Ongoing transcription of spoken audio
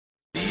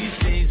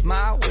as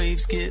my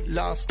waves get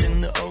lost in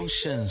the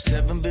ocean.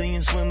 7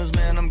 billion swimmers,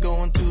 man, I'm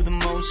going through the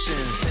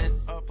motions.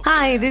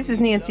 Hi, this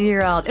is Nancy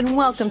Yearout, and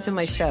welcome to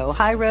my show,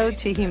 High Road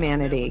to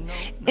Humanity.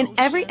 In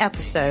every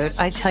episode,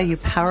 I tell you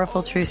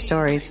powerful true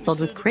stories filled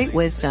with great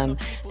wisdom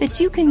that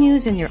you can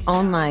use in your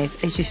own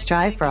life as you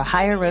strive for a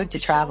higher road to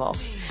travel.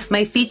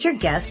 My featured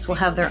guests will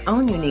have their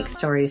own unique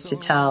stories to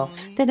tell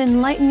that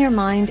enlighten your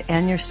mind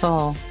and your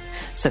soul.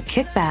 So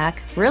kick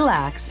back,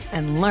 relax,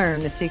 and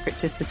learn the secret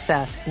to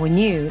success when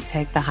you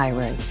take the high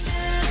road.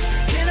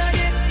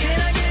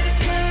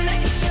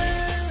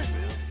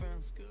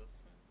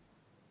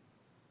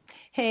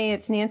 Hey,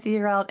 it's Nancy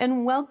Yearout,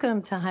 and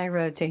welcome to High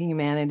Road to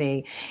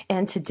Humanity.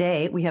 And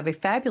today we have a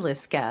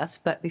fabulous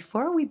guest, but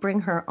before we bring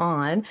her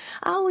on,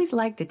 I always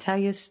like to tell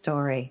you a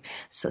story.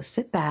 So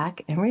sit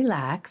back and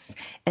relax.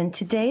 And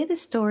today the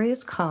story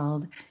is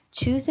called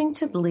Choosing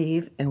to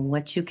Believe in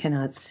What You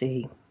Cannot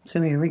See.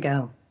 So here we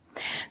go.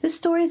 This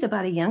story is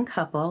about a young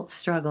couple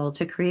struggle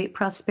to create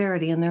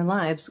prosperity in their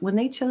lives when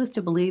they chose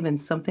to believe in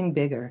something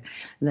bigger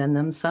than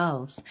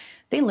themselves.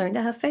 They learned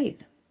to have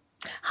faith.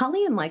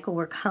 Holly and Michael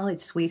were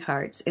college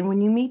sweethearts, and when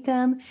you meet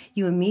them,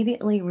 you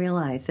immediately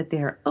realize that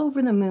they are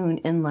over the moon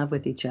in love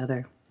with each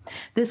other.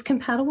 This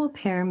compatible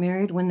pair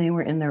married when they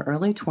were in their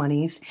early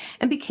 20s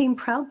and became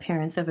proud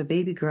parents of a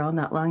baby girl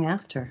not long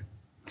after.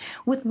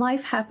 With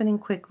life happening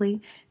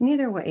quickly,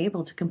 neither were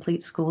able to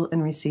complete school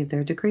and receive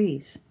their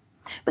degrees.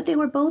 But they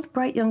were both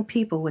bright young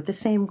people with the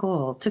same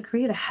goal, to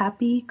create a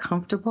happy,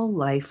 comfortable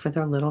life for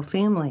their little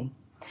family.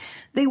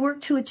 They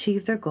worked to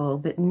achieve their goal,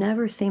 but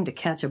never seemed to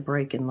catch a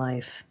break in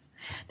life.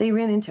 They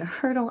ran into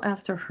hurdle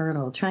after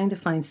hurdle, trying to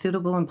find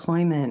suitable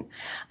employment,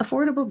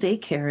 affordable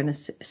daycare, and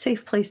a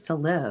safe place to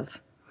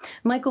live.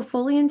 Michael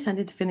fully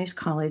intended to finish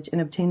college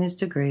and obtain his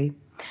degree,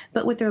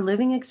 but with their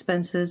living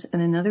expenses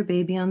and another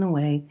baby on the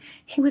way,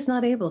 he was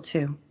not able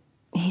to.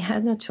 He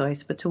had no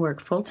choice but to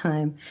work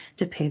full-time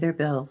to pay their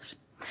bills.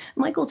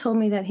 Michael told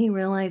me that he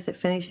realized that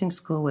finishing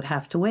school would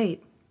have to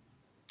wait.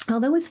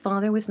 Although his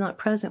father was not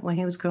present when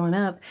he was growing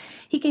up,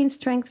 he gained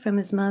strength from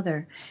his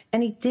mother,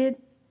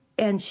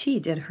 and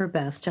she did her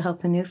best to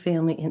help the new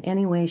family in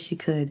any way she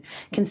could,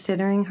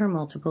 considering her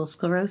multiple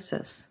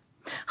sclerosis.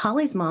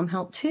 Holly's mom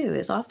helped too,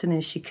 as often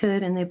as she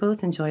could, and they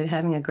both enjoyed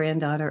having a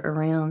granddaughter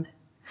around.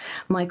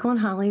 Michael and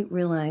Holly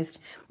realized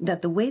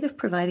that the weight of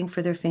providing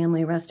for their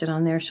family rested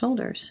on their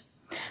shoulders.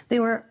 They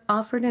were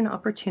offered an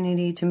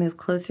opportunity to move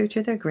closer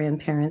to their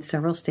grandparents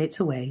several states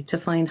away to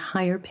find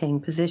higher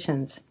paying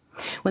positions.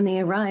 When they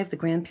arrived, the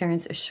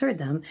grandparents assured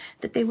them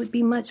that they would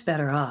be much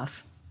better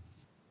off.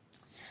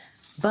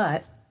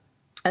 But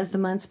as the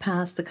months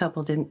passed,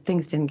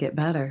 things didn't get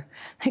better.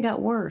 They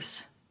got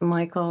worse.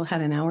 Michael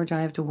had an hour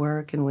drive to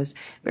work and was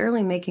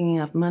barely making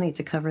enough money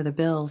to cover the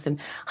bills, and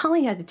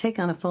Holly had to take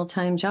on a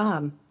full-time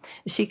job.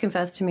 She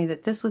confessed to me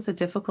that this was a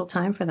difficult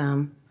time for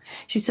them.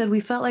 She said,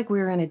 "We felt like we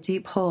were in a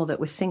deep hole that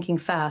was sinking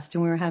fast,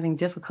 and we were having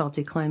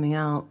difficulty climbing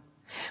out.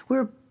 We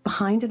were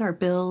behind in our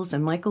bills,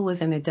 and Michael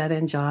was in a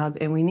dead-end job,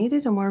 and we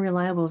needed a more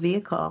reliable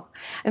vehicle.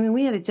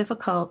 We had a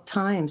difficult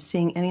time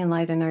seeing any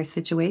light in our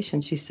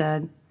situation," she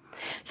said.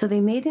 So they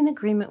made an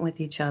agreement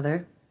with each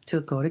other to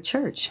go to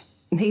church.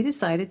 They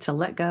decided to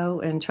let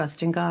go and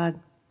trust in God.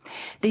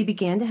 They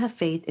began to have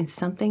faith in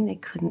something they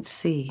couldn't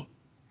see.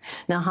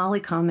 Now, Holly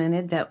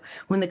commented that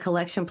when the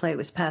collection plate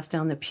was passed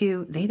down the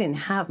pew, they didn't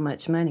have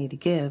much money to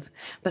give,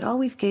 but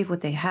always gave what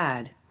they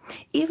had.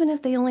 Even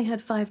if they only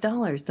had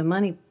 $5, the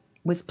money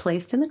was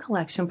placed in the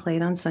collection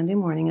plate on Sunday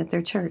morning at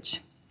their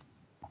church.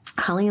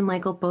 Holly and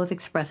Michael both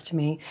expressed to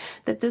me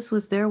that this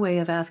was their way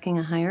of asking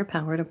a higher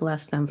power to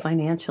bless them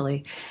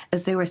financially,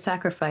 as they were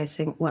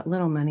sacrificing what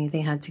little money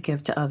they had to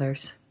give to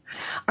others.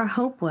 Our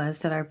hope was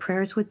that our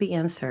prayers would be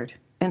answered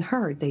and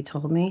heard, they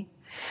told me.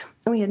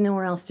 We had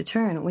nowhere else to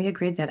turn. We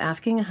agreed that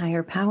asking a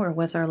higher power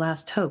was our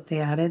last hope, they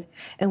added,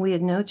 and we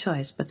had no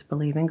choice but to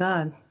believe in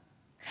God.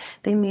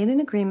 They made an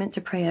agreement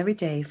to pray every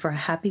day for a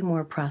happy,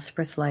 more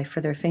prosperous life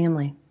for their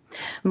family.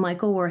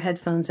 Michael wore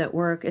headphones at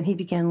work, and he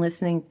began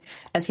listening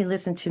as he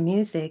listened to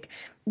music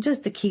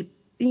just to keep,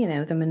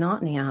 the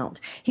monotony out.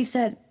 He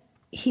said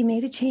he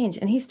made a change,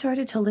 and he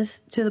started to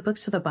listen to the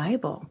books of the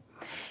Bible.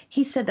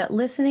 He said that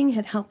listening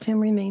had helped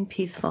him remain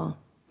peaceful.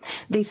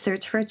 They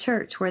searched for a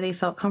church where they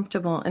felt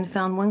comfortable and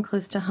found one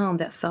close to home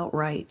that felt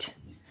right.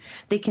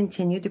 They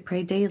continued to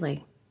pray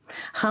daily.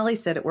 Holly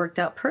said it worked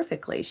out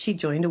perfectly. She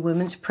joined a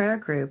women's prayer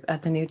group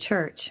at the new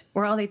church,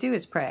 where all they do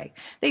is pray.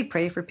 They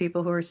pray for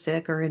people who are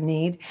sick or in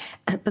need,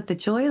 but the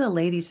joy of the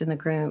ladies in the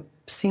group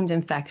seemed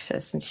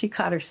infectious, and she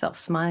caught herself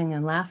smiling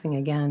and laughing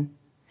again.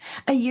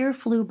 A year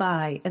flew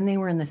by, and they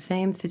were in the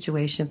same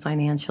situation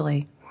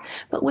financially,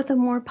 but with a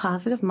more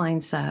positive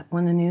mindset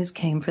when the news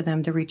came for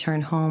them to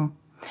return home.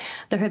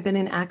 There had been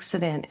an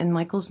accident, and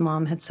Michael's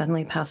mom had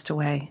suddenly passed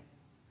away.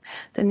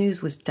 The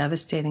news was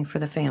devastating for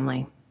the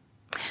family.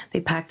 They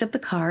packed up the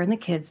car and the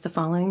kids the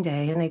following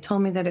day, and they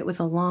told me that it was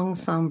a long,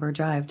 somber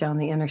drive down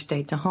the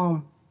interstate to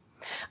home.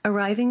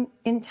 Arriving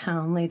in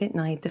town late at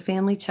night, the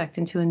family checked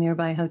into a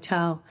nearby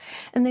hotel,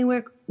 and they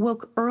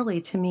woke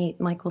early to meet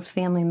Michael's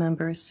family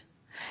members.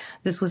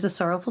 This was a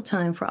sorrowful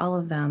time for all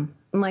of them.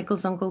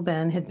 Michael's Uncle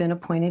Ben had been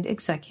appointed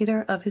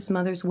executor of his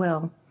mother's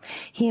will.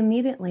 He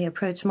immediately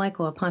approached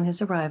Michael upon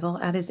his arrival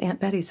at his Aunt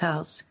Betty's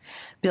house.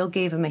 Bill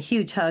gave him a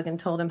huge hug and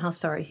told him how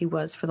sorry he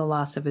was for the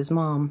loss of his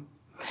mom.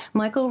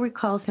 Michael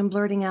recalls him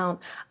blurting out,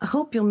 "I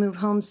hope you'll move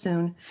home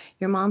soon.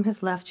 Your mom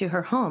has left you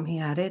her home," he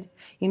added.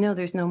 "You know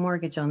there's no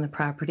mortgage on the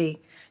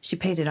property. She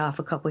paid it off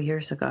a couple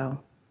years ago."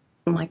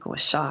 Michael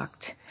was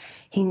shocked.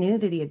 He knew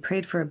that he had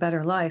prayed for a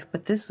better life,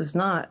 but this was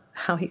not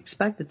how he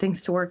expected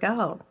things to work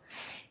out.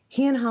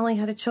 He and Holly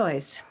had a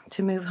choice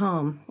to move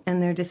home,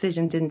 and their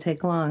decision didn't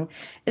take long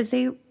as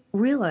they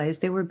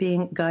realized they were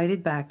being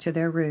guided back to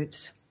their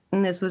roots.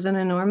 And this was an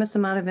enormous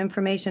amount of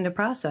information to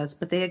process,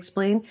 but they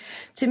explained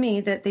to me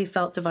that they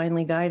felt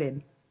divinely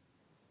guided.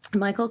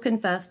 Michael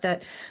confessed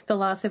that the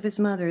loss of his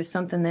mother is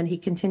something that he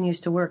continues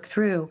to work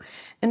through,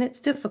 and it's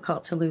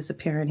difficult to lose a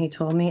parent, he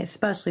told me,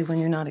 especially when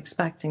you're not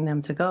expecting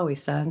them to go, he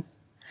said.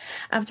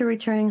 After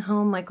returning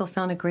home, Michael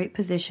found a great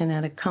position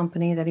at a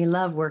company that he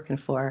loved working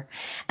for,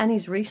 and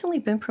he's recently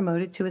been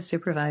promoted to a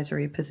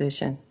supervisory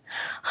position.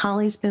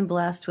 Holly's been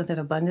blessed with an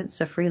abundance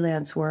of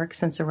freelance work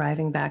since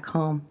arriving back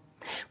home.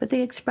 But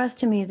they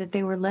expressed to me that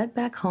they were led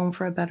back home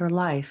for a better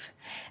life,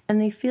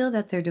 and they feel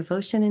that their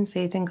devotion and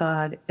faith in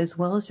God, as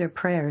well as their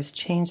prayers,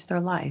 changed their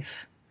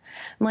life.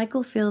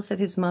 Michael feels that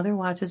his mother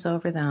watches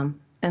over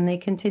them, and they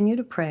continue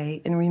to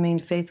pray and remain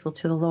faithful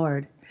to the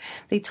Lord.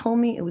 They told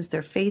me it was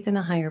their faith in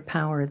a higher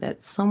power,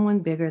 that someone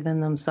bigger than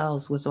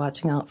themselves was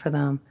watching out for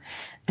them,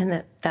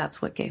 and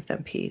that's what gave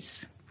them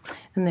peace.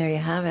 And there you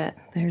have it.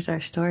 There's our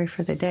story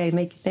for the day.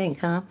 Make you think,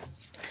 huh?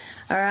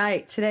 All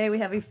right, today we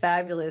have a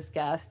fabulous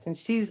guest, and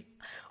she's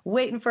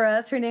waiting for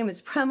us. Her name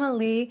is Prema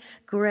Lee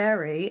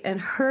Guerrieri,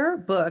 and her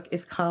book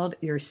is called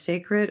Your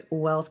Sacred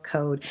Wealth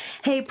Code.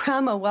 Hey,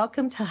 Prema,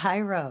 welcome to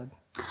High Road.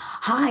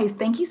 Hi,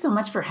 thank you so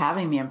much for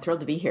having me. I'm thrilled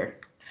to be here.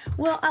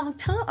 Well,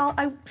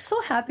 I'm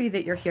so happy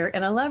that you're here,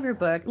 and I love your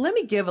book. Let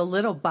me give a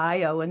little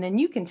bio, and then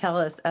you can tell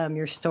us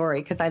your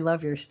story, because I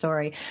love your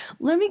story.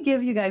 Let me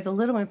give you guys a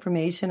little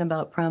information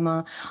about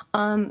Prema.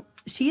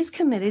 She is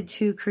committed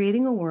to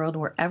creating a world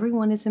where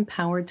everyone is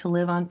empowered to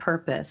live on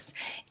purpose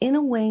in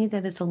a way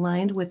that is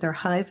aligned with their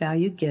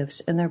high-value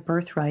gifts and their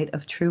birthright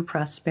of true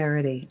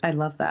prosperity. I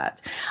love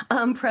that.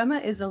 Prema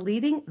is a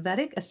leading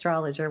Vedic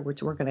astrologer,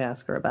 which we're going to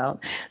ask her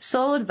about,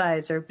 soul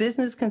advisor,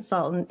 business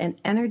consultant, and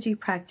energy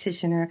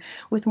practitioner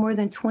with more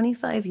than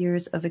 25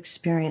 years of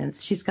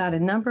experience. She's got a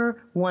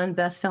 #1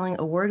 best-selling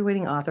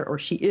award-winning author, or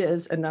she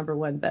is a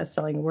 #1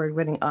 best-selling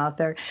award-winning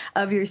author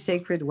of Your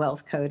Sacred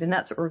Wealth Code, and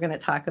that's what we're going to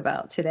talk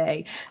about today.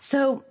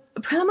 So,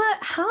 Prema,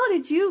 how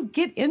did you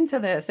get into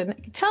this? And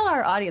tell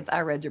our audience,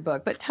 I read your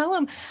book, but tell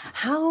them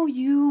how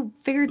you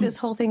figured this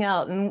whole thing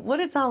out and what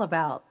it's all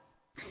about.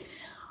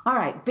 All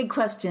right, big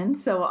question.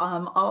 So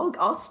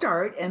I'll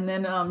start, and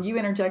then you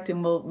interject,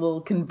 and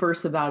we'll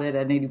converse about it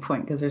at any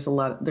point, because there's a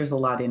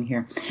lot in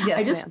here. Yes,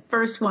 I just ma'am.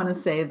 first want to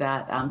say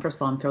that first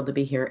of all, I'm thrilled to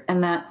be here,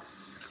 and that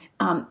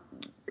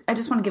I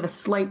just want to give a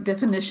slight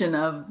definition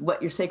of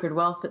what Your Sacred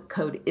Wealth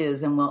Code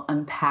is, and we'll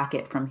unpack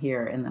it from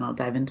here, and then I'll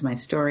dive into my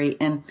story.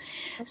 And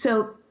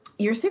so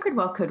Your Sacred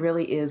Wealth Code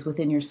really is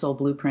within your soul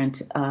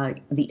blueprint,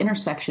 the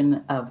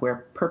intersection of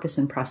where purpose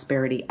and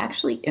prosperity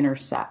actually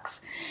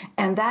intersects.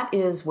 And that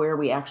is where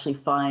we actually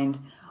find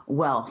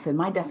wealth. And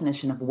my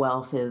definition of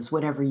wealth is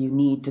whatever you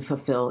need to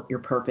fulfill your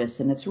purpose.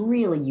 And it's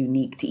really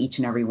unique to each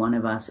and every one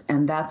of us.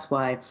 And that's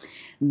why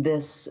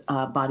this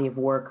body of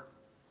work,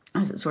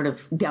 as it sort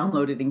of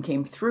downloaded and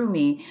came through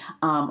me,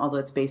 although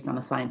it's based on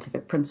a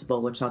scientific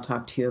principle, which I'll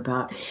talk to you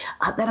about,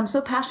 that I'm so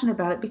passionate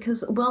about it,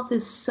 because wealth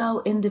is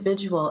so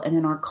individual. And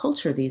in our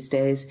culture these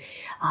days,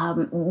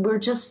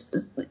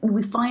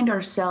 we find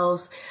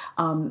ourselves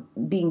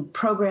being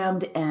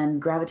programmed and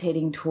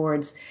gravitating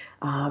towards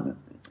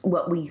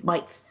what we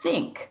might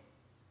think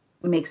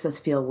makes us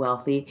feel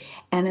wealthy.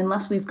 And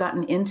unless we've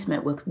gotten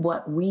intimate with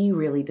what we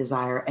really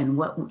desire and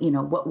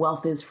what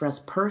wealth is for us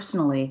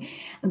personally,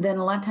 then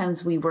a lot of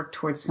times we work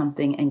towards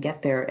something and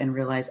get there and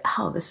realize,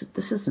 oh, this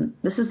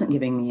isn't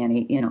giving me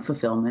any,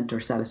 fulfillment or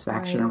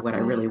satisfaction, right, or what I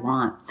really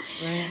want.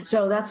 Right.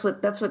 So that's what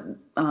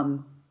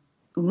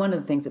one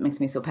of the things that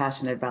makes me so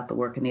passionate about the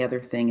work. And the other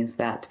thing is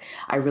that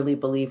I really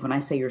believe when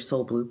I say your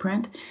soul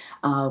blueprint,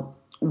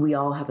 we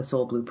all have a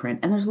soul blueprint,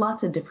 and there's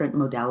lots of different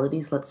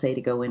modalities, let's say, to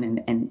go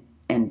in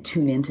and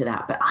tune into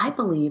that. But I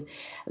believe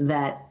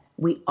that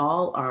we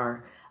all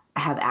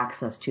have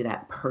access to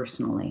that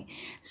personally.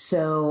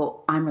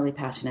 So I'm really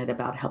passionate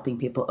about helping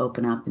people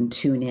open up and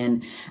tune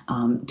in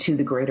to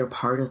the greater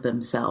part of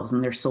themselves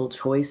and their soul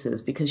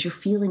choices, because you're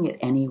feeling it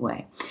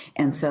anyway.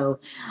 And so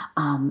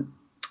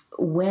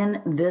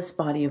when this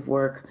body of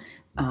work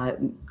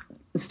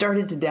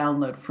started to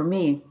download for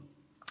me,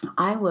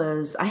 I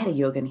had a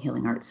yoga and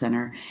healing arts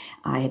center.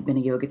 I had been a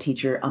yoga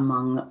teacher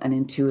among an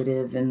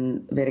intuitive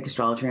and Vedic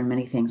astrologer and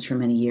many things for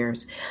many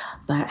years.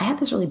 But I had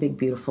this really big,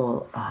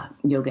 beautiful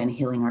yoga and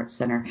healing arts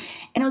center.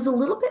 And it was a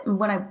little bit,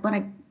 when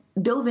I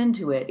dove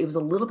into it. It was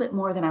a little bit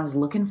more than I was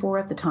looking for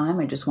at the time.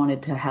 I just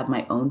wanted to have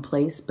my own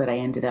place, but I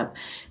ended up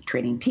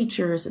training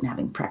teachers and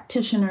having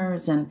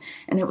practitioners, and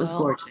it was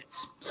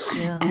gorgeous.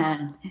 Yeah.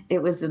 And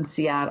it was in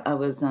Seattle. I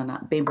was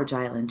on Bainbridge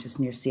Island, just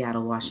near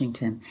Seattle,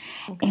 Washington.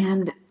 Okay.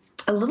 And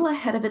a little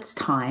ahead of its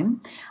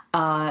time,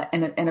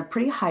 and a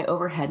pretty high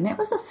overhead. And it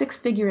was a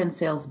 6-figure in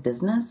sales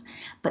business,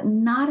 but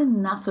not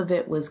enough of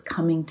it was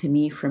coming to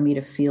me for me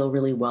to feel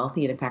really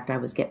wealthy. And in fact, I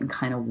was getting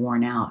kind of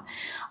worn out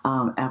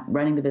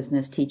running the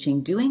business,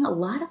 teaching, doing a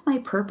lot of my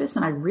purpose.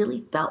 And I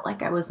really felt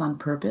like I was on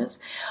purpose,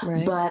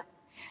 Right. but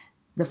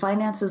the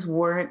finances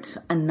weren't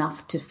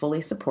enough to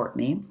fully support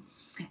me.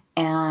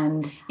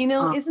 And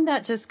isn't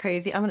that just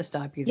crazy? I'm going to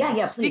stop you there.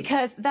 Yeah, please.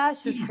 Because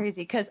that's just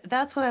crazy. Because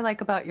that's what I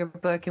like about your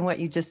book and what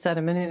you just said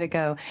a minute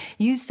ago.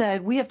 You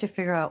said we have to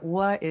figure out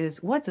what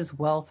does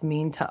wealth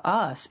mean to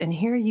us? And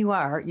here you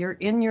are. You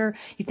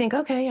think,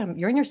 okay,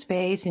 you're in your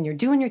space and you're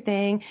doing your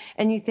thing,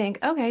 and you think,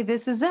 okay,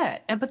 this is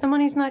it. But the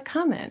money's not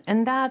coming,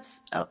 and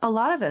that's a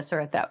lot of us are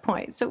at that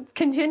point. So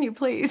continue,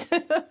 please.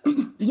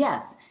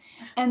 Yes.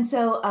 And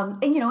so,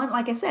 and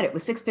like I said, it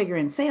was 6-figure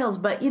in sales,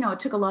 but, it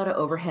took a lot of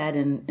overhead.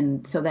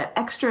 And so that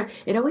extra,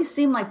 it always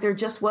seemed like there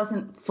just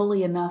wasn't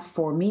fully enough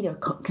for me to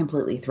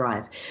completely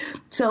thrive.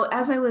 So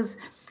as I was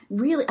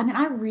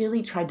I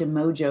really tried to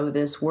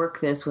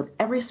work this with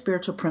every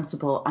spiritual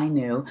principle I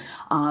knew,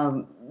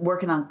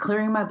 working on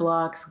clearing my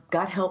blocks,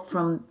 got help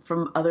from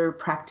other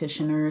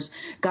practitioners,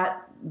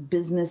 got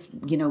business,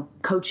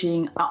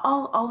 coaching,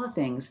 all the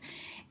things.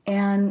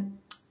 And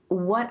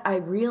what I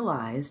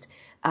realized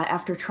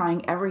after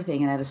trying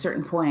everything, and at a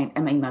certain point,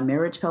 my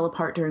marriage fell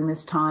apart during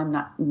this time,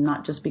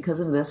 not just because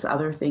of this,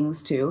 other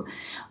things too.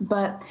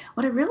 But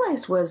what I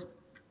realized was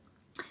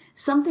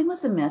something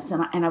was amiss,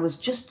 and I was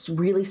just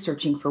really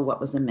searching for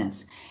what was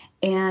amiss.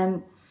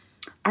 And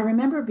I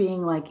remember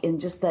being like in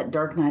just that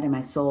dark night in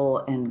my soul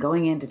and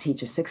going in to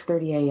teach a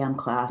 6:30 a.m.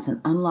 class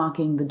and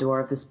unlocking the door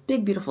of this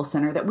big, beautiful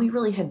center that we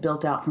really had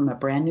built out from a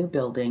brand new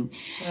building.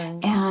 Right.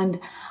 And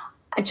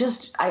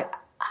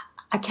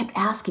I kept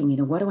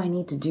asking, what do I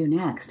need to do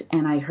next?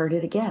 And I heard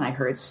it again. I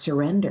heard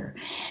surrender.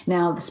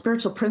 Now, the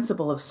spiritual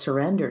principle of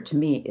surrender to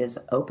me is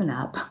open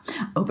up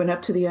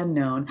to the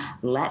unknown,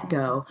 let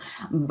go.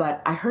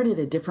 But I heard it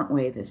a different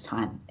way this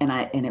time.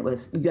 And it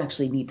was, you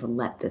actually need to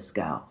let this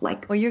go.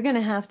 Well, you're going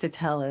to have to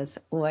tell us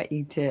what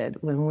you did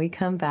when we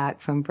come back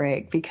from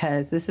break,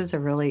 because this is a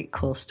really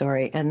cool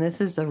story and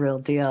this is the real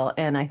deal.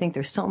 And I think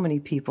there's so many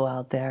people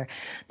out there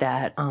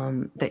that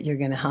you're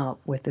going to help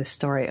with this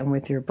story and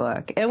with your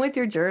book and with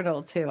your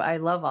journal too. I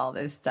love all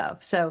this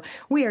stuff. So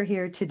we are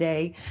here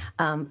today,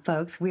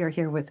 folks. We are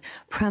here with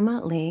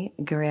Prema Lee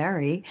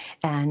Guerrieri,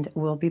 and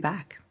we'll be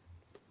back.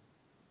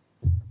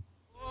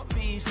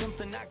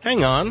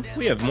 Hang on,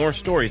 we have more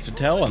stories to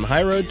tell on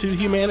High Road to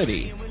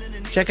Humanity.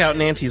 Check out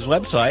Nancy's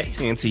website,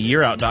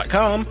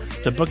 nancyyearout.com,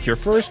 to book your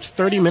first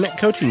 30-minute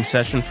coaching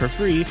session for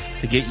free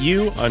to get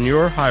you on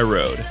your high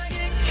road.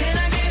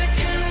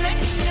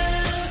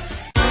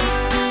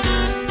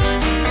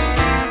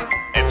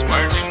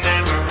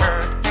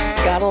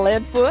 Got a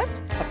lead foot?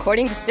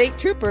 According to state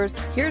troopers,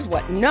 here's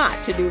what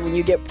not to do when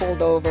you get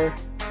pulled over.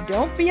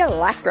 Don't be a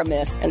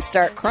lachrymous and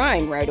start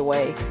crying right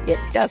away. It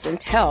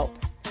doesn't help.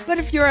 But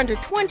if you're under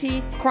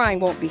 20, crying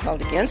won't be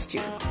held against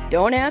you.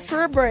 Don't ask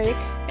for a break,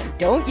 and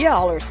don't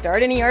yell or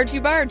start any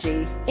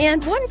argy-bargy.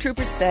 And one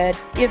trooper said,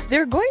 if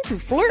they're going to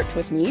flirt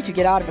with me to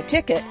get out of a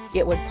ticket,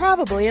 it would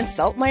probably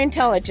insult my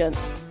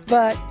intelligence.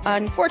 But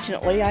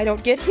unfortunately, I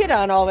don't get hit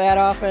on all that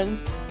often.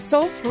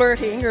 So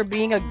flirting or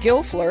being a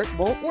gill flirt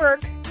won't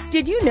work.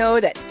 Did you know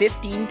that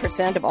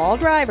 15% of all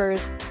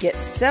drivers get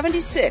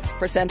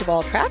 76% of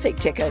all traffic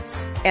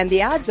tickets? And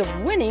the odds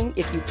of winning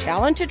if you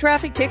challenge a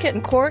traffic ticket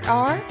in court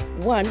are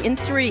 1 in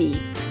 3.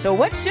 So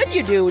what should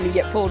you do when you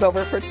get pulled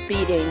over for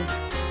speeding?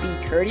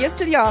 Be courteous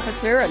to the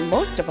officer, and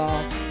most of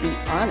all, be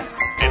honest.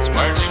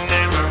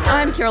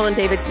 I'm Carolyn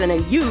Davidson,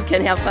 and you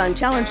can have fun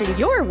challenging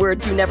your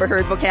words you never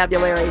heard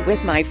vocabulary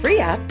with my free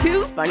app,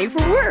 Too Funny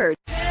for Words.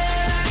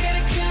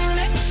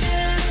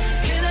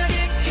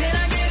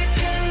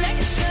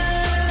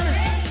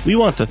 We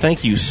want to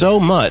thank you so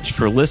much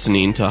for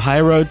listening to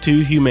High Road to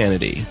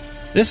Humanity.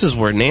 This is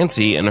where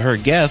Nancy and her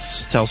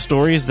guests tell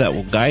stories that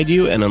will guide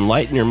you and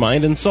enlighten your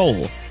mind and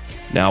soul.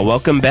 Now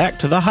welcome back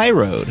to the High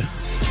Road.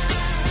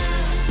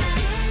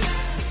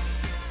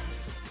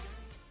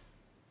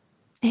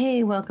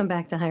 Hey, welcome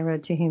back to High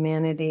Road to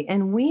Humanity.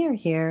 And we are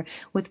here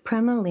with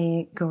Prema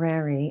Lee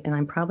Guerrieri, and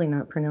I'm probably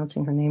not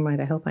pronouncing her name right.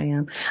 I hope I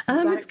am.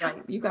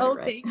 You got it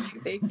right.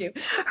 Thank you.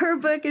 Her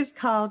book is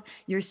called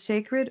Your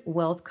Sacred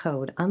Wealth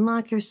Code,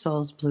 Unlock Your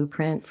Soul's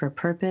Blueprint for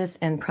Purpose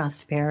and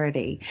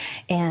Prosperity.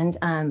 And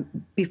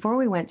before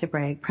we went to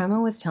break, Prema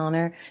was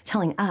telling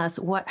us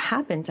what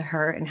happened to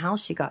her and how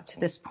she got to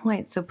this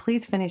point. So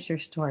please finish your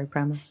story,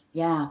 Prema.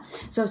 Yeah.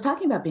 So I was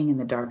talking about being in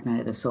the dark night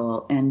of the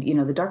soul. And,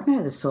 the dark night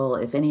of the soul,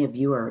 if any of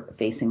you are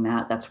facing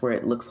that. That's where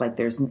it looks like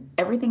there's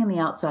everything in the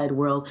outside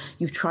world.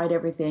 You've tried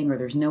everything, or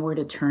there's nowhere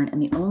to turn,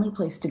 and the only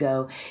place to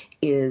go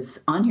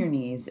is on your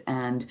knees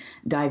and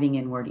diving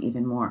inward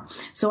even more.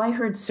 So I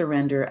heard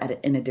surrender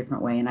in a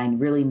different way, and I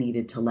really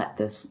needed to let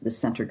this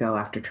center go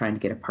after trying to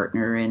get a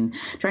partner and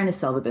trying to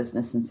sell the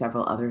business and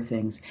several other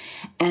things.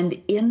 And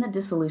in the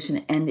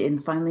dissolution and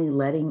in finally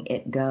letting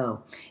it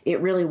go,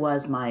 it really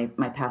was my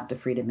path to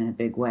freedom in a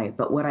big way.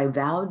 But what I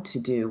vowed to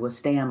do was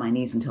stay on my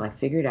knees until I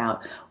figured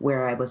out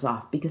where I was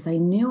off, because I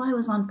knew I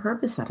was on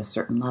purpose at a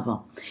certain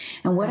level.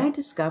 And what I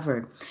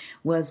discovered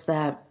was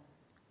that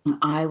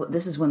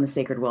this is when the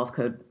Sacred Wealth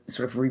Code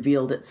sort of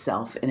revealed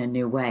itself in a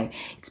new way.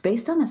 It's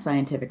based on a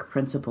scientific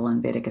principle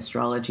in Vedic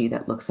astrology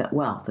that looks at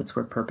wealth. That's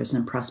where purpose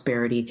and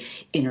prosperity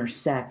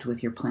intersect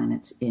with your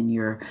planets in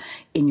your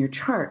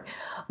chart.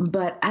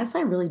 But as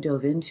I really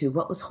dove into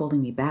what was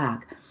holding me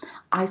back,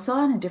 I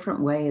saw in a different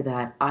way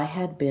that I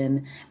had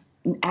been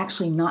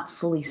actually not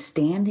fully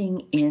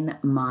standing in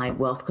my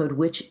wealth code,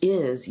 which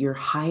is your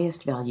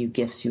highest value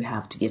gifts you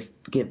have to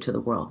give to the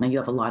world. Now, you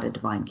have a lot of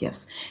divine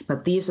gifts,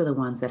 but these are the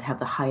ones that have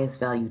the highest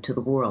value to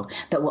the world,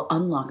 that will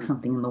unlock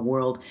something in the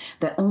world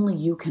that only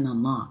you can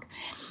unlock.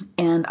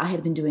 And I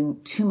had been doing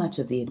too much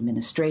of the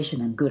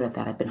administration. I'm good at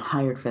that. I've been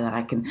hired for that.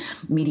 I can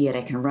mediate,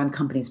 I can run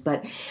companies,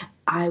 but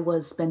I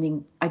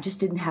just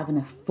didn't have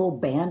enough full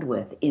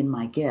bandwidth in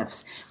my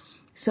gifts.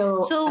 So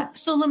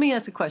let me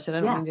ask a question.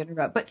 I don't mean to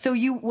interrupt, but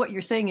what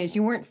you're saying is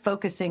you weren't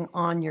focusing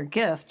on your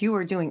gift. You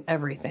were doing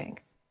everything.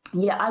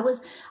 Yeah, I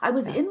was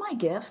in my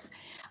gifts,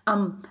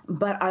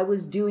 but I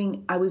was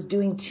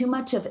doing too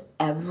much of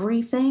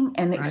everything,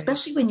 and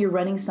especially when you're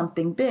running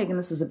something big, and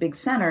this is a big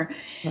center,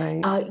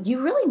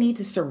 you really need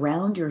to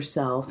surround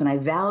yourself. And I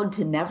vowed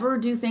to never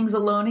do things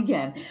alone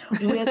again,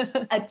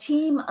 with a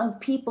team of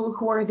people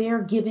who are there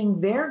giving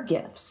their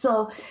gifts.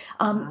 So,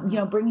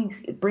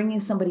 bringing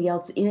somebody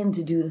else in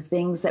to do the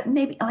things that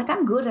maybe, like,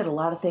 I'm good at a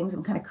lot of things.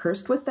 I'm kind of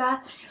cursed with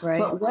that. Right.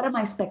 But what am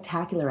I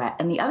spectacular at?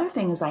 And the other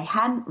thing is I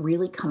hadn't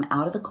really come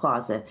out of the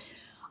closet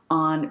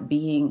on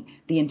being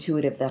the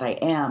intuitive that I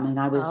am. And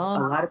I was a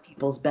lot of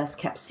people's best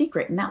kept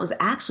secret. And that was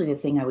actually the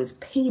thing I was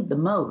paid the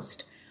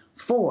most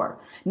for,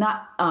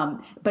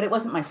 but it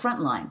wasn't my front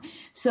line.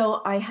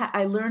 So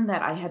I learned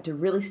that I had to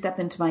really step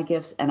into my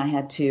gifts, and I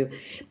had to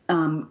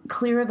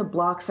clear the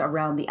blocks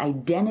around the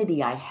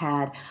identity I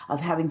had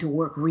of having to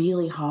work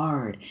really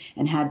hard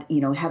and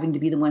having to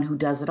be the one who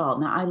does it all.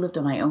 Now, I lived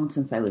on my own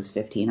since I was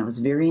 15. I was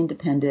very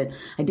independent.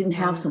 I didn't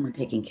have someone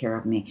taking care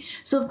of me.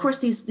 So of course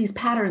these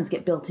patterns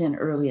get built in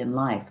early in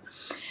life.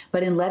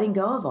 But in letting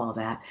go of all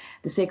that,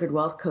 the Sacred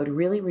Wealth Code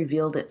really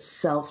revealed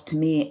itself to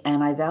me,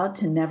 and I vowed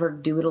to never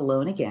do it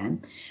alone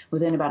again.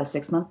 Within about a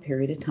 6-month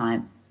period of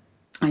time,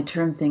 I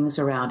turned things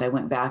around. I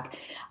went back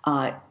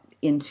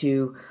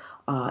into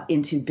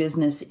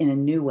business in a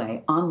new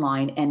way,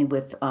 online, and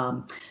with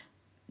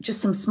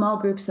just some small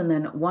groups, and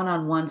then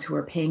one-on-ones who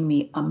were paying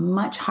me a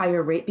much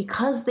higher rate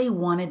because they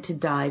wanted to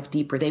dive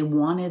deeper. They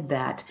wanted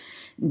that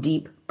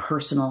deep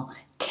personal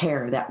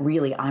care that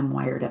really I'm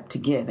wired up to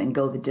give and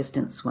go the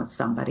distance with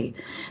somebody.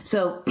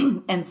 So,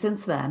 and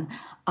since then,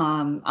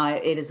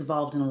 it has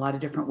evolved in a lot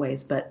of different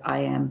ways, but I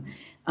am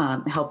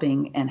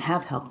helping and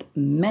have helped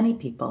many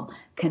people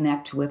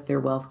connect with their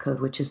wealth code,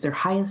 which is their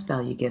highest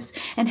value gifts,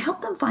 and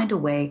help them find a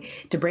way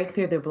to break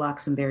through their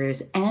blocks and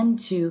barriers and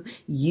to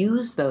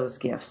use those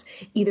gifts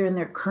either in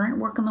their current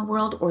work in the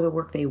world or the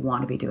work they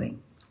want to be doing.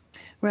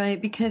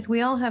 Right, because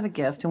we all have a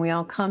gift, and we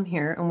all come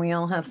here, and we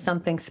all have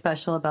something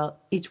special about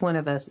each one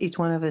of us. Each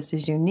one of us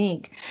is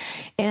unique.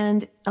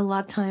 And a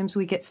lot of times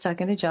we get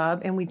stuck in a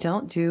job and we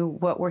don't do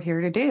what we're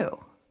here to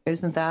do.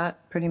 Isn't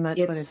that pretty much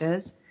what it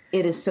is?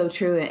 It is so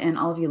true. And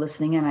all of you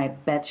listening in, I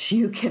bet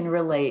you can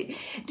relate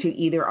to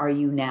either are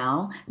you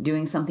now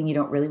doing something you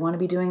don't really want to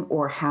be doing,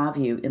 or have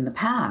you in the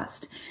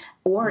past?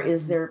 Or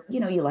is there,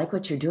 you like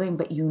what you're doing,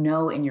 but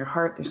in your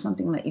heart there's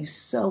something that you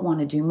so want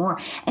to do more.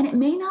 And it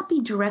may not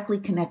be directly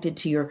connected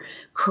to your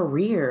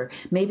career.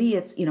 Maybe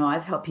it's,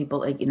 I've helped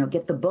people,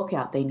 get the book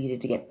out they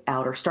needed to get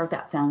out, or start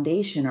that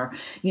foundation, or,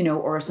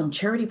 or some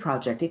charity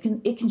project.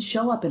 It can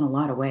show up in a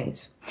lot of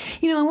ways.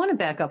 I want to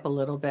back up a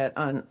little bit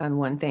on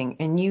one thing.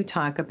 And you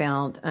talk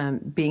about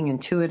being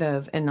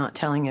intuitive and not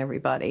telling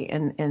everybody.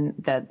 And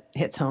that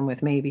hits home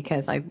with me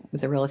because I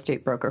was a real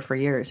estate broker for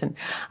years, and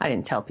I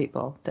didn't tell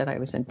people that I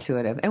was intuitive.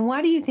 And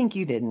why do you think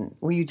you didn't?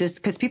 Were you just,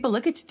 because people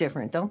look at you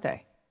different, don't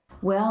they?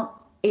 Well,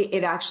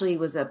 it actually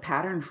was a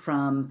pattern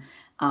from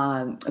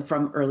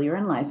earlier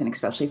in life, and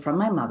especially from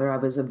my mother. I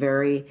was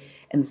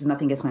and this is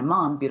nothing against my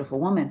mom, beautiful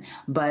woman,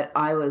 but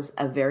I was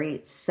a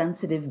very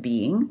sensitive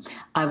being.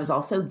 I was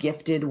also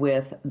gifted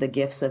with the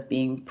gifts of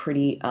being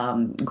pretty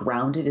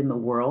grounded in the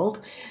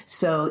world.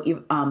 So,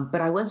 but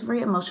I was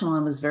very emotional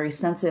and was very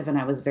sensitive, and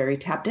I was very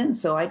tapped in.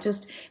 So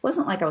it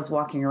wasn't like I was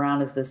walking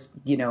around as this,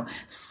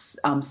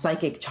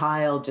 psychic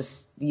child,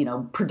 just,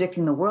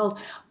 predicting the world,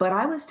 but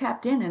I was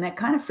tapped in, and it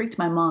kind of freaked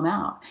my mom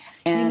out.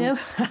 And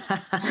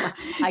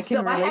I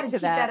can relate to that. So I had to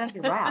keep that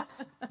under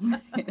wraps.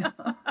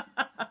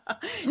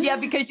 Yeah,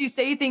 because you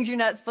say things you're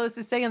not supposed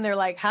to say, and they're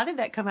like, how did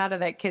that come out of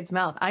that kid's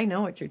mouth? I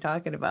know what you're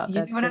talking about. You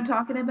know what I'm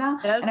talking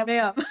about? Yes,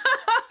 ma'am.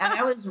 And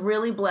I was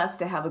really blessed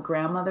to have a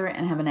grandmother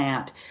and have an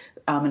aunt,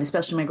 and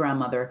especially my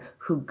grandmother,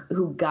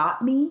 who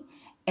got me.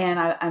 And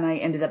I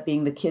ended up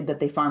being the kid that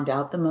they farmed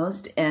out the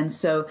most. And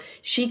so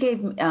she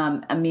gave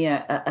me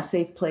a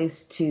safe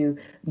place to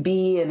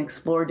be and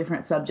explore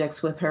different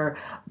subjects with her.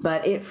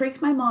 But it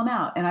freaked my mom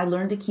out, and I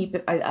learned to keep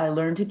it. I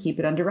learned to keep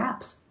it under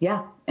wraps.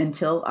 Yeah,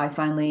 until I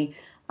finally.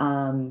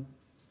 And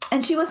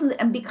she wasn't.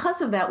 And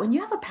because of that, when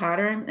you have a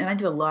pattern, and I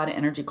do a lot of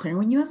energy clearing,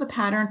 when you have a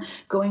pattern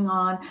going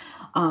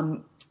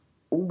on.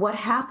 What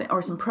happened,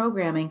 or some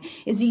programming,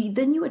 is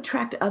then you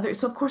attract others.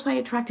 So of course I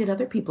attracted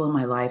other people in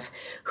my life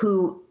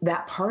who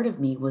that part of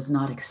me was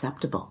not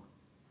acceptable.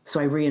 So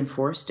I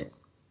reinforced it.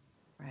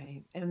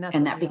 Right. And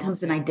that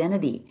becomes an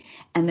identity.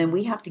 And then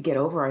we have to get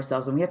over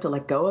ourselves, and we have to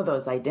let go of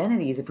those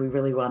identities if we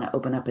really want to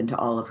open up into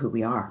all of who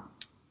we are.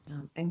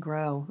 And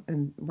grow.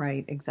 And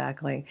right,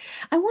 exactly.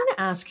 I want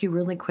to ask you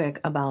really quick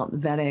about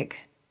Vedic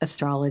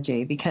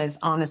astrology, because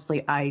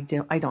honestly, I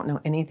don't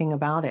know anything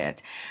about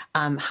it.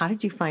 How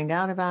did you find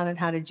out about it?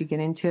 How did you get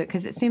into it?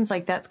 Because it seems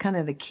like that's kind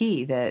of the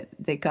key that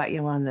got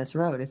you on this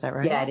road. Is that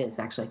right? Yeah, it is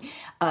actually.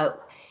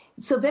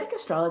 So Vedic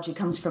astrology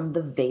comes from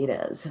the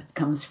Vedas,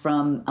 comes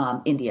from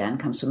India, and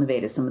comes from the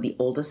Vedas, some of the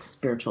oldest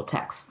spiritual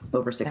texts,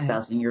 over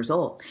 6,000 years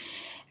old.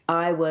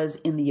 I was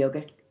in the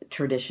yoga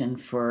tradition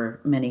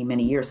for many,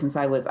 many years.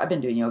 I've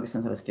been doing yoga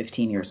since I was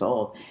 15 years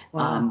old.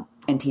 Wow.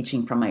 And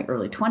teaching from my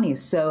early 20s.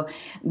 So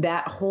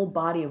that whole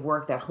body of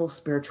work, that whole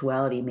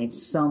spirituality made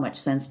so much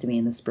sense to me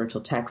in the spiritual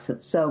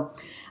texts. So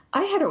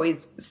I had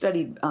always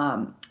studied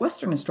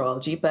Western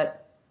astrology,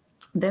 but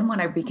then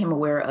when I became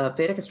aware of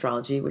Vedic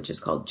astrology, which is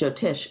called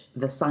Jyotish,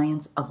 the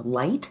science of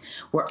light,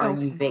 where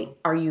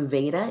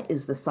Ayurveda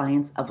is the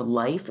science of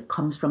life. It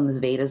comes from the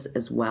Vedas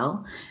as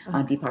well.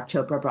 Deepak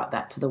Chopra brought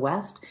that to the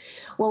West.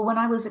 Well, when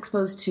I was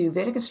exposed to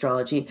Vedic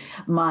astrology,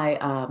 my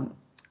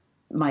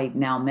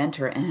now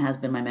mentor, and has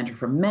been my mentor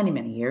for many,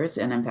 many years.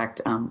 And in fact,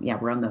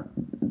 we're on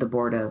the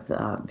board of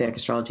the Vedic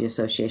Astrology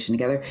Association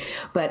together.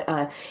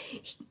 But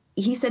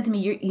he said to me,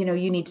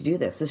 you need to do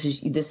this. This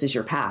is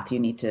your path. You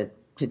need to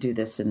do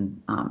this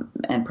and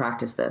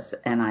practice this.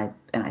 And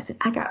I said,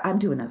 I'm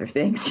doing other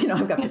things.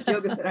 I've got this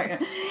yoga center.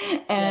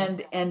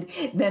 And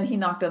then he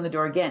knocked on the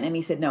door again, and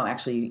he said, no,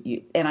 actually,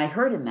 you, and I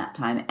heard him that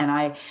time.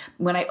 And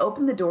when I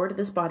opened the door to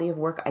this body of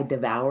work, I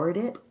devoured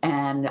it.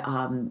 And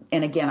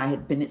again, I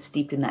had been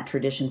steeped in that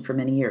tradition for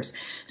many years.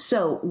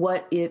 So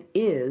what it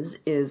is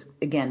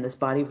again, this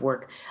body of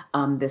work,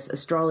 this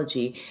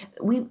astrology,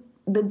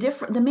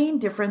 the main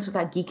difference,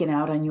 without geeking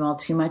out on you all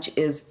too much,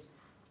 is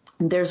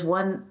there's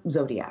one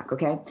zodiac,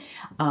 okay,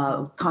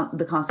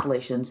 the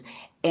constellations,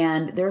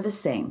 and they're the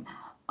same.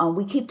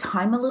 We keep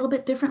time a little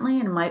bit differently,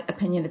 and in my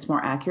opinion, it's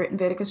more accurate in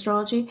Vedic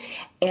astrology.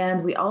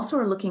 And we also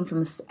are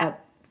looking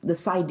at the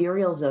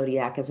sidereal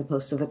zodiac as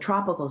opposed to the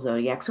tropical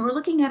zodiac. So we're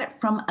looking at it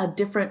from a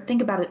different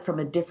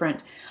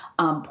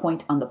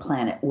point on the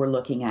planet. We're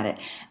looking at it.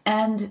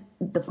 And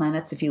the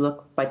planets, if you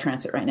look by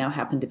transit right now,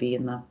 happen to be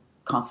in the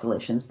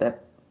constellations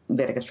that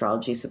Vedic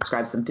astrology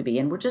subscribes them to be.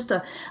 And we're just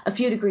a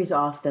few degrees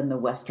off than the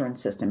Western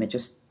system. It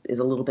just is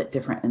a little bit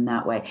different in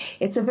that way.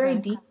 It's a very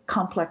deep,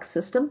 complex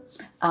system.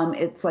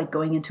 It's like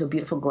going into a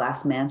beautiful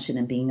glass mansion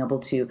and being able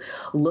to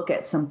look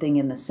at something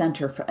in the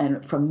center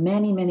from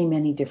many, many,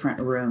 many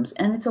different rooms.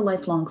 And it's a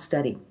lifelong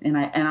study.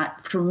 And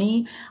for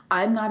me,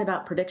 I'm not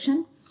about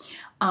prediction.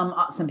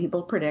 Some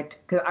people predict,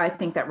 because I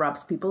think that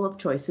robs people of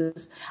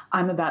choices.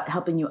 I'm about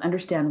helping you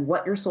understand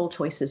what your soul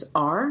choices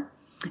are,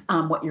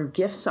 what your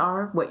gifts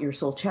are, what your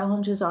soul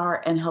challenges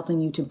are, and helping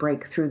you to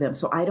break through them.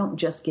 So I don't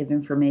just give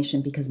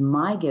information because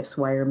my gifts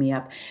wire me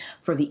up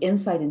for the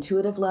insight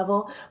intuitive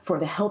level, for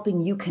the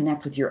helping you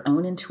connect with your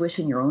own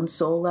intuition, your own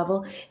soul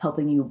level,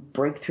 helping you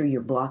break through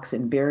your blocks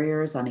and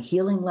barriers on a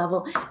healing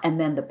level,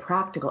 and then the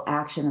practical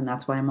action. And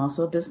that's why I'm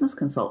also a business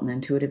consultant,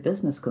 intuitive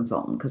business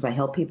consultant, because I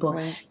help people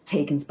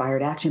take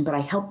inspired action, but I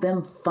help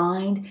them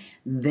find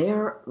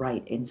their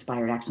right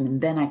inspired action.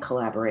 And then I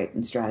collaborate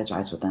and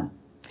strategize with them.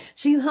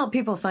 So you help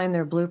people find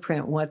their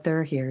blueprint, what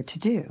they're here to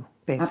do,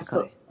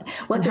 basically. Absolutely.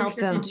 What they're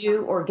here to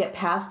do, or get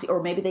past,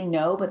 or maybe they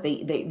know, but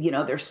they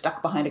they're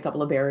stuck behind a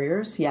couple of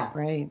barriers. Yeah.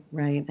 Right.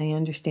 I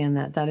understand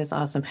that. That is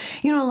awesome.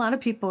 A lot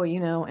of people,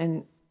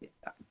 and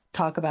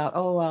talk about,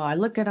 oh, well, I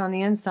look good on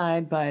the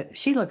inside, but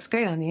she looks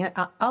great on the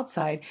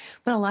outside.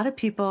 But a lot of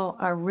people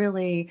are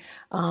really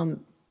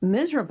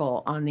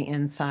miserable on the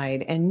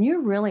inside, and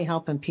you're really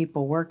helping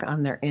people work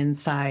on their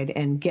inside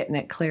and getting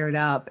it cleared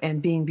up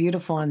and being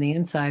beautiful on the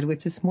inside,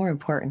 which is more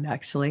important,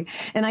 actually.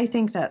 And I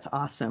think that's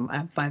awesome,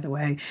 by the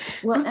way.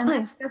 Well,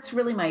 and that's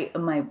really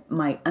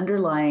my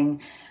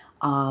underlying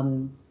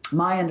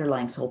my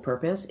underlying soul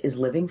purpose is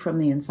living from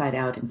the inside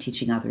out and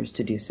teaching others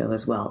to do so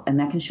as well. And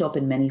that can show up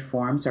in many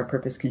forms. Our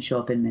purpose can show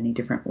up in many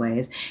different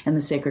ways. And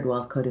the Sacred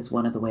Wealth Code is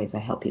one of the ways I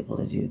help people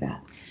to do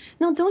that.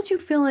 Now, don't you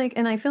feel like,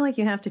 and I feel like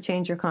you have to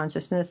change your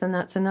consciousness, and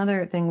that's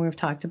another thing we've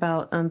talked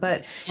about,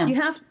 but you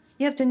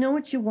you have to know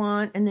what you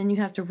want, and then you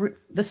have to,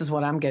 this is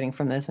what I'm getting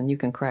from this, and you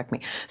can correct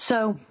me.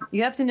 So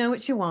you have to know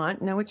what you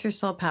want, know what your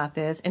soul path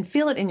is, and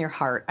feel it in your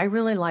heart. I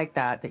really like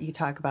that you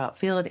talk about,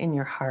 feel it in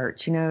your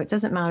heart. You know, it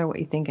doesn't matter what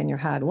you think in your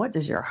head. What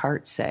does your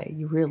heart say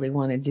you really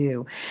want to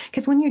do?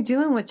 Because when you're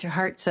doing what your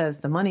heart says,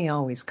 the money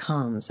always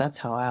comes. That's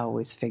how I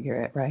always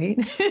figure it, right?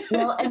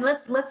 Well, and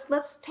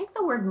let's take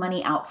the word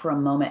money out for a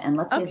moment, and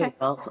let's say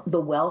the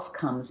wealth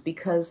comes,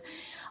 because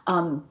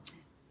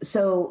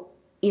so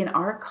in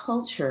our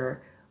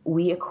culture,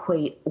 we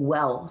equate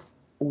wealth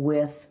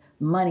with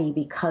money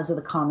because of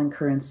the common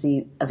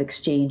currency of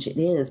exchange it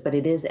is, but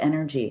it is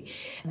energy.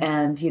 Mm-hmm.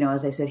 And, you know,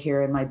 as I sit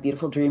here in my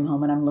beautiful dream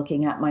home and I'm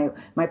looking at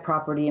my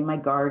property and my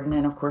garden,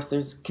 and of course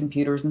there's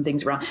computers and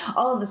things around,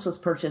 all of this was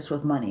purchased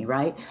with money,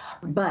 right?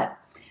 But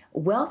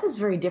wealth is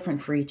very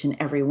different for each and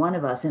every one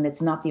of us, and it's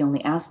not the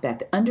only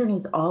aspect.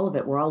 Underneath all of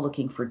it, we're all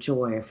looking for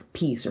joy or for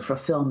peace or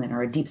fulfillment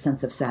or a deep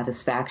sense of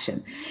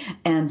satisfaction.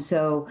 And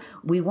so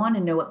we want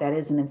to know what that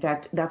is. And in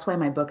fact, that's why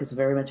my book is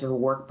very much of a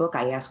workbook.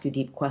 I ask you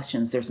deep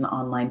questions. There's an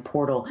online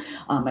portal.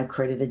 I've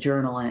created a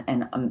journal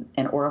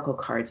and oracle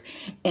cards.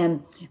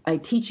 And I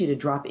teach you to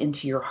drop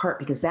into your heart,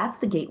 because that's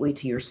the gateway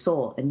to your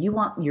soul. And you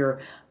want your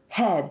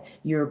head,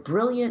 your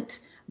brilliant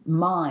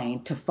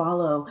mind, to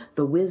follow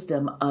the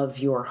wisdom of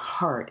your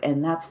heart.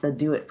 And that's the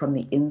do it from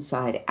the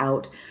inside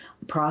out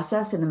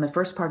process. And in the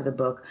first part of the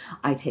book,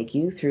 I take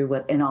you through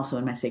and also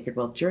in my Sacred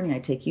Wealth Journey, I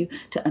take you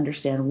to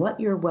understand what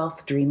your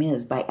wealth dream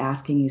is by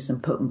asking you some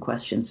potent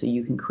questions so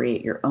you can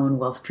create your own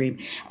wealth dream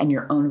and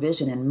your own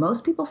vision. And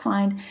most people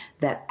find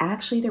that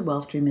actually their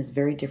wealth dream is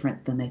very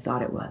different than they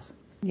thought it was.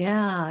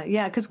 Yeah.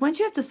 Because once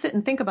you have to sit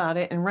and think about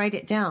it and write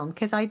it down,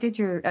 because I did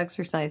your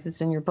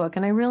exercises in your book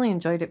and I really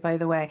enjoyed it, by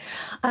the way.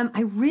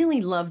 I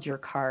really loved your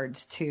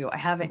cards too.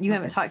 You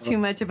haven't talked too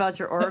much about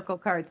your oracle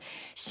cards.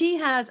 She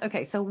has,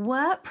 so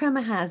what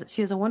Prema has,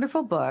 she has a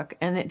wonderful book,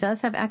 and it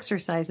does have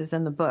exercises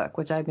in the book,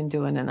 which I've been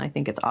doing, and I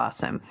think it's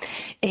awesome.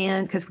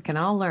 And because we can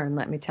all learn,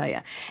 let me tell you.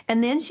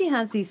 And then she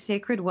has these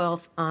Sacred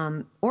Wealth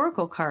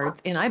oracle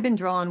cards, and I've been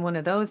drawing one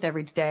of those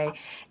every day.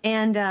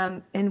 And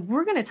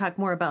we're going to talk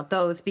more about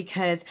those,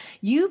 because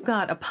you've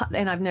got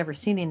and I've never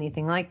seen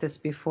anything like this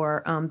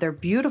before. They're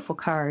beautiful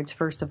cards,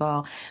 first of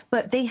all,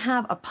 but they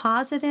have a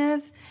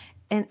positive,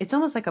 and it's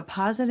almost like a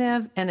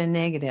positive and a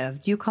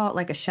negative. Do you call it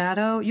like a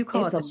shadow? You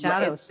call it the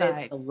shadow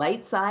side. The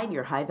light side,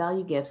 your high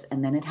value gifts,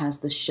 and then it has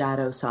the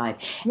shadow side.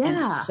 Yeah.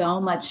 And so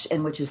much,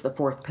 and which is the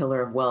fourth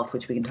pillar of wealth,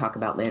 which we can talk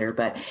about later.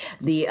 But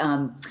the,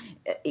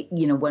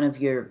 one of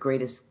your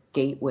greatest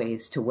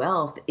gateways to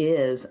wealth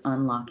is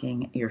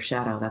unlocking your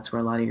shadow. That's where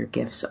a lot of your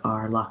gifts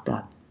are locked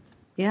up.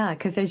 Yeah,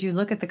 because as you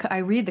look at I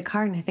read the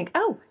card and I think,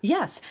 oh,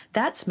 yes,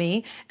 that's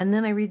me. And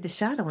then I read the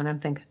shadow and I'm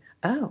thinking,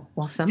 oh,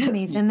 well,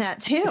 somebody's in that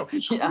too.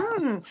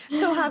 Yeah.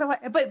 So how do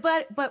I,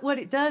 but what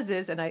it does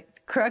is, and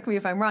correct me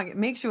if I'm wrong, it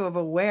makes you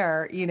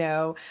aware,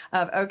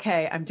 of,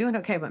 okay, I'm doing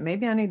okay, but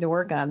maybe I need to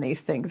work on these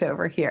things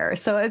over here.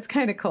 So it's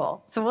kind of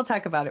cool. So we'll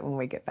talk about it when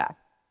we get back.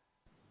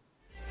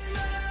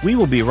 We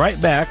will be right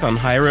back on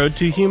High Road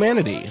to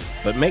Humanity,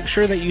 but make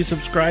sure that you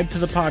subscribe to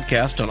the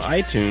podcast on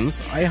iTunes,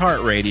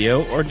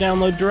 iHeartRadio, or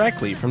download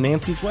directly from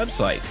Nancy's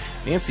website,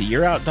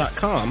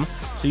 NancyYou'reOut.com,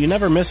 so you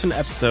never miss an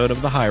episode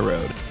of The High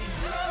Road.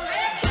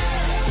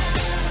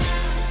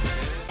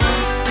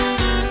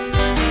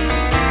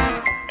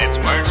 It's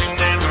words you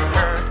never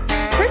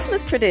heard.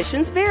 Christmas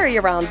traditions vary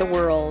around the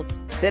world.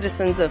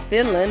 Citizens of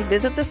Finland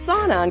visit the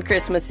sauna on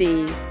Christmas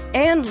Eve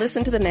and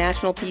listen to the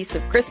national piece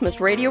of Christmas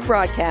radio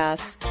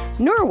broadcast.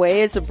 Norway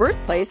is the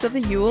birthplace of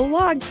the Yule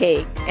log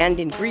cake, and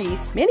in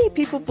Greece, many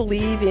people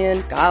believe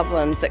in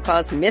goblins that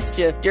cause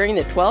mischief during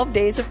the 12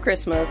 days of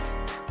Christmas.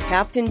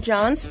 Captain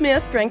John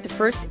Smith drank the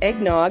first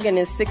eggnog in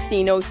his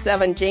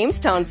 1607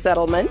 Jamestown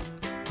settlement.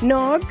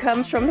 Nog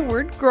comes from the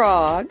word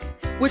grog,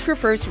 which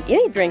refers to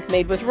any drink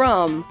made with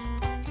rum.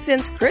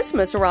 Since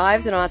Christmas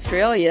arrives in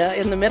Australia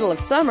in the middle of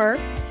summer,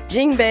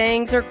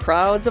 jingbangs or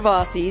crowds of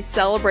Aussies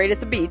celebrate at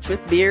the beach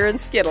with beer and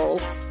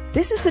Skittles.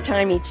 This is the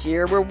time each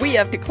year where we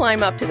have to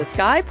climb up to the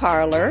sky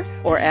parlor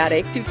or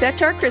attic to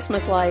fetch our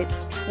Christmas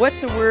lights. What's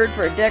the word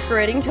for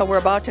decorating till we're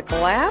about to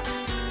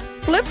collapse?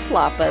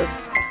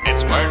 Flip-floppus.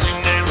 It's words you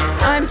never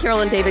heard. I'm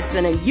Carolyn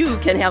Davidson, and you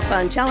can have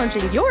fun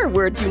challenging your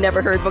words you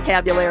never heard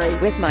vocabulary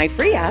with my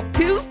free app,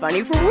 Too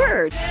Funny for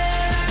Words.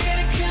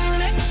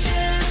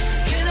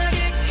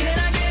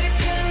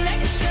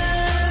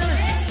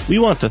 We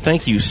want to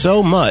thank you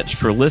so much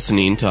for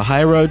listening to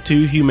High Road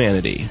to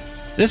Humanity.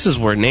 This is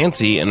where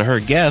Nancy and her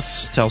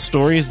guests tell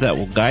stories that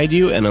will guide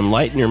you and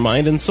enlighten your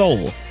mind and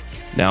soul.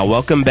 Now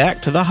welcome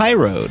back to the High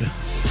Road.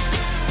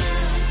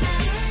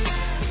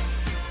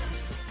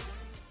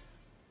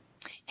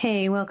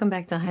 Hey, welcome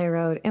back to High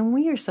Road. And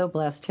we are so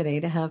blessed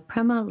today to have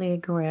Prema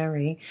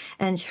Leguerri.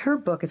 And her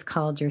book is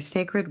called Your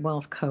Sacred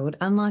Wealth Code,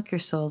 Unlock Your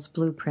Soul's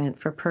Blueprint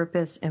for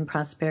Purpose and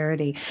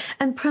Prosperity.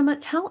 And Prema,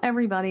 tell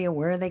everybody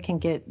where they can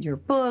get your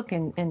book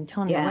and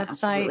tell them your website.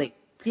 Absolutely.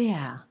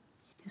 Yeah.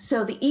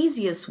 So the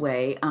easiest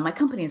way, my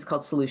company is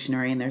called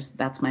Solutionary, and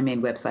that's my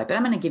main website, but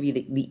I'm going to give you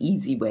the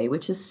easy way,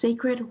 which is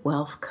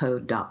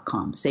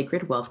sacredwealthcode.com,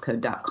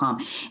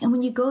 sacredwealthcode.com. And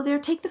when you go there,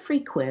 take the free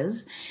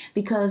quiz,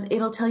 because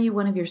it'll tell you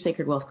one of your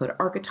Sacred Wealth Code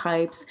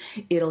archetypes.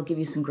 It'll give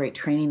you some great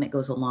training that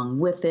goes along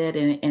with it.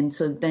 And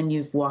so then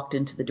you've walked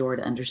into the door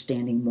to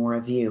understanding more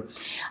of you.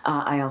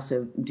 I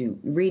also do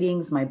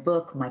readings, my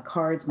book, my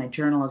cards, my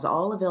journal is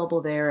all available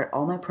there.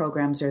 All my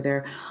programs are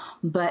there.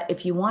 But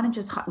if you want to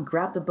just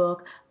grab the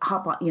book,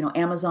 hop on,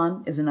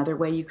 Amazon is another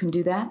way you can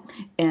do that.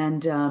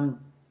 And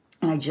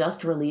I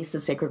just released the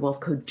Sacred Wealth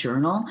Code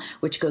Journal,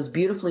 which goes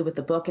beautifully with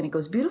the book, and it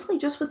goes beautifully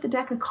just with the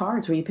deck of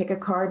cards, where you pick a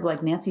card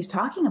like Nancy's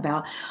talking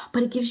about,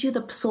 but it gives you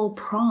the soul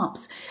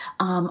prompts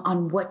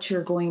on what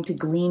you're going to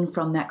glean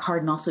from that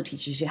card, and also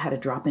teaches you how to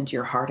drop into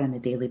your heart on a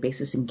daily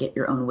basis and get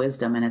your own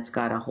wisdom. And it's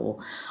got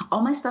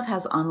all my stuff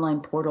has online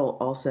portal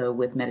also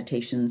with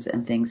meditations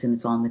and things, and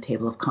it's on the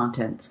table of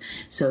contents,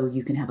 so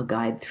you can have a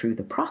guide through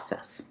the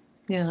process.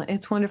 Yeah,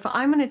 it's wonderful.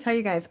 I'm going to tell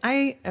you guys,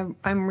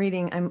 I'm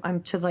reading,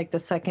 I'm to like the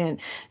second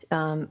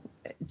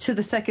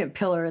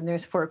pillar, and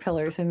there's 4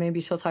 pillars, and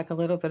maybe she'll talk a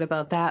little bit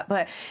about that.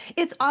 But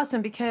it's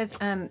awesome because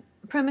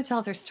Prema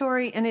tells her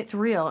story, and it's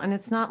real, and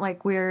it's not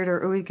like weird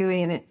or ooey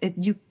gooey, and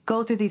you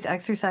go through these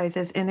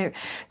exercises, and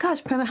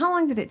gosh, Prema, how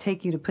long did it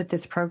take you to put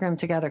this program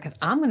together? Because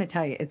I'm going to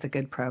tell you, it's a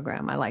good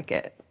program. I like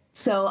it.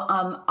 So,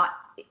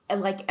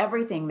 like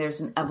everything,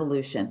 there's an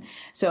evolution.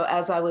 So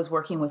as I was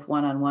working with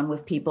one-on-one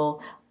with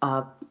people,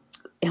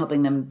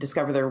 helping them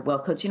discover their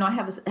wealth codes, I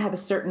had a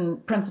certain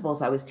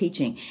principles I was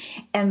teaching.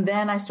 And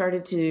then I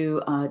started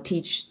to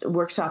teach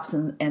workshops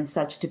and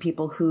such to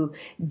people who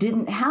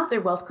didn't have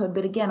their wealth code.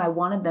 But again, I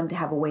wanted them to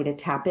have a way to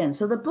tap in.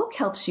 So the book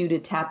helps you to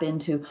tap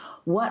into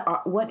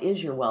what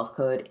is your wealth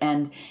code.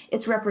 And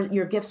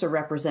your gifts are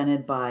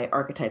represented by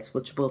archetypes,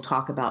 which we'll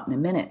talk about in a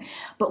minute.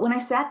 But when I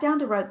sat down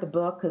to write the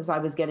book, because I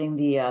was getting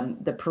the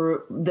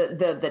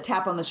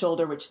tap on the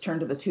shoulder, which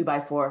turned to the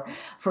 2x4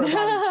 for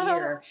about a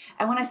year.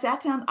 And when I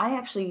sat down, I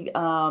actually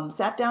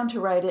sat down to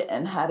write it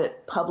and had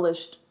it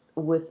published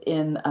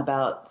within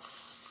about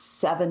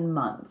 7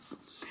 months.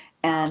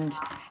 And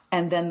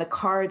then the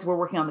cards, we're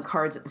working on the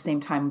cards at the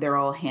same time. They're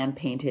all hand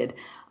painted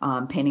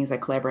paintings. I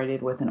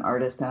collaborated with an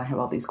artist, and I have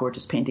all these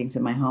gorgeous paintings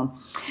in my home.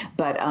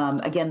 But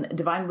again,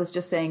 Divine was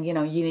just saying, you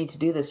need to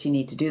do this,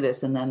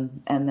 and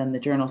then the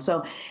journal.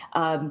 So,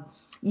 again,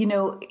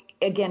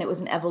 it was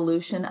an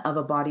evolution of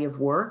a body of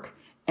work.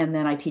 And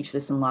then I teach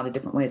this in a lot of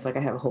different ways. Like I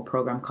have a whole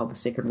program called the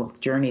Sacred Wealth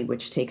Journey,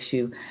 which takes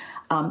you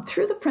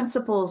through the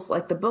principles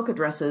like the book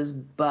addresses,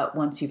 but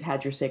once you've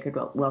had your Sacred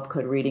Wealth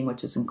Code reading,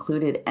 which is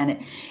included,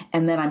 and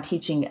then I'm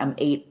teaching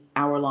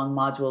 8-hour-long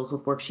modules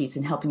with worksheets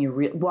and helping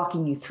you,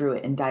 walking you through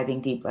it and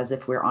diving deep as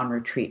if we're on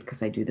retreat,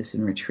 because I do this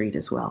in retreat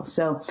as well.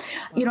 So,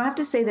 I have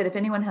to say that if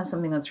anyone has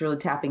something that's really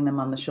tapping them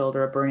on the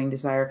shoulder, a burning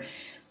desire,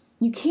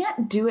 you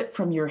can't do it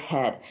from your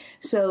head.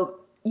 So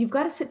you've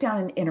got to sit down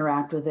and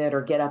interact with it,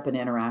 or get up and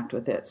interact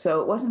with it.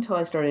 So it wasn't until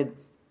I started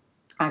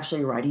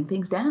actually writing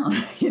things down,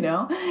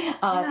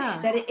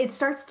 that it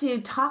starts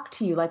to talk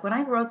to you. Like when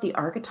I wrote the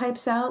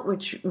archetypes out,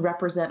 which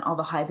represent all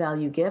the high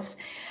value gifts,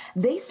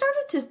 they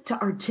started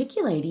to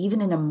articulate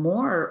even in a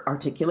more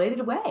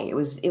articulated way. It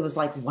was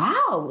like,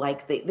 wow,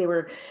 like they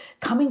were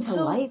coming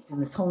to life in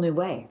this whole new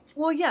way.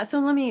 Well, yeah. So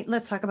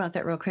let's talk about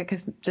that real quick,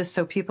 because just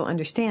so people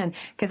understand,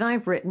 because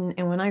I've written,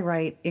 and when I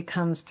write, it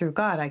comes through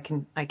God. I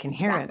can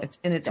hear it,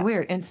 and it's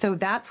weird. And so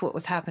that's what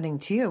was happening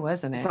to you,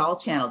 wasn't it? It's all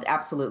channeled.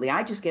 Absolutely.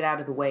 I just get out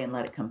of the way and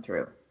let it come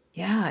through.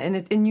 Yeah.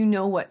 And you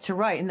know what to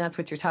write. And that's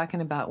what you're talking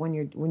about when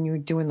you're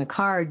doing the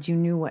cards, you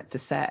knew what to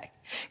say.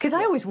 Because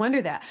I always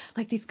wonder that,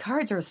 like, these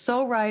cards are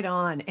so right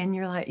on, and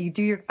you're like,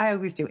 I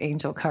always do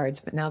angel cards,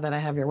 but now that I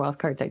have your wealth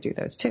cards, I do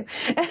those too.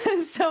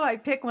 And so I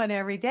pick one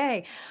every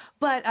day,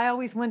 but I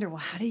always wonder, well,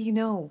 how do you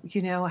know,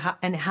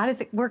 how does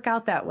it work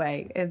out that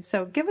way? And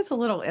so give us a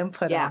little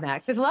input on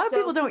that, because a lot of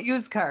people don't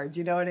use cards,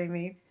 you know what I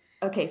mean?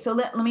 Okay, so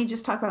let me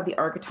just talk about the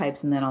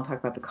archetypes, and then I'll talk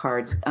about the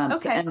cards.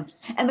 Okay.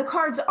 And the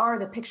cards are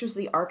the pictures of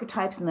the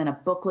archetypes, and then a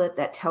booklet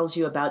that tells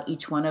you about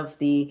each one of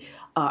the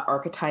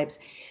archetypes.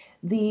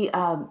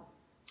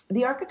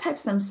 The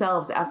archetypes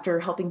themselves, after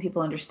helping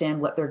people understand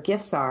what their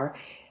gifts are,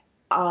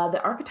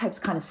 the archetypes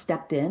kind of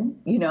stepped in,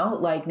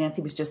 like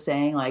Nancy was just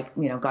saying, like,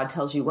 God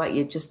tells you what,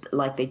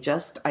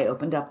 I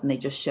opened up and they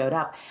just showed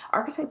up.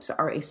 Archetypes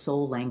are a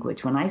soul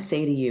language. When I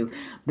say to you,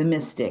 the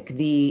mystic,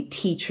 the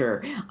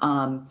teacher,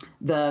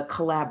 the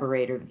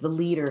collaborator, the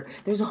leader,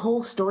 there's a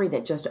whole story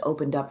that just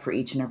opened up for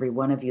each and every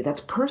one of you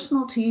that's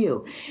personal to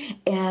you.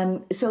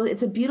 And so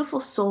it's a beautiful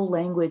soul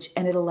language,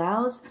 and it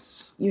allows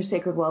your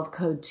Sacred Wealth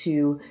Code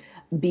to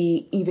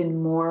be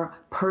even more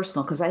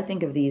personal, because I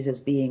think of these as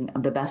being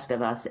the best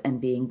of us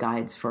and being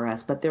guides for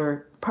us, but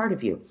they're part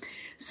of you.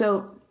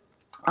 So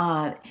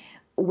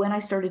when I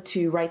started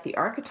to write the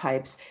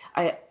archetypes,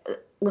 let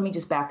me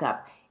just back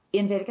up.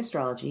 In Vedic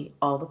astrology,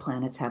 all the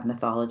planets have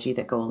mythology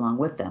that go along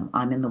with them.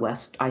 I'm in the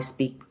West, I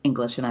speak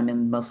English, and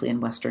I'm mostly in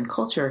Western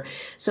culture.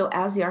 So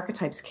as the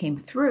archetypes came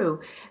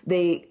through,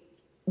 they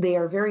they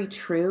are very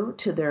true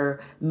to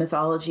their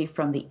mythology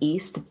from the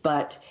East,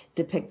 but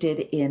depicted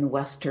in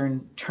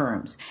Western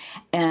terms.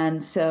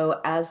 And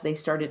so as they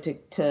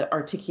started to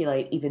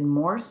articulate even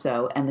more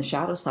so, and the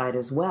shadow side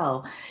as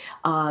well,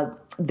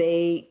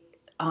 they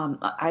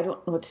I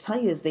don't know what to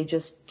tell you, is they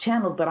just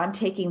channeled, but I'm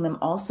taking them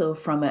also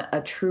from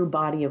a true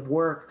body of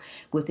work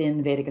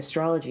within Vedic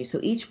astrology. So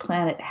each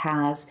planet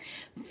has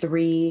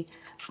 3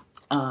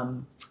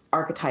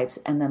 archetypes,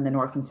 and then the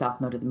north and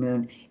south node of the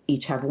moon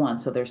each have 1.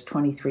 So there's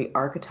 23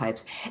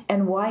 archetypes.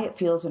 And why it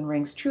feels and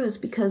rings true is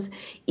because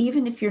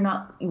even if you're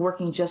not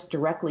working just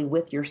directly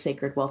with your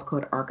sacred wealth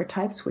code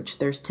archetypes, which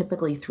there's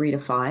typically 3 to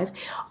 5,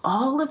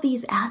 all of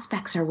these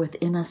aspects are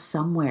within us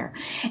somewhere.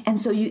 And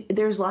so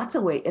there's lots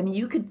of ways. I mean,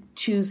 you could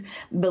choose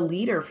the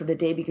leader for the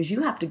day because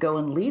you have to go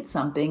and lead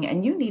something,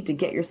 and you need to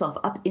get yourself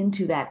up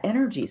into that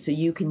energy so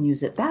you can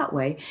use it that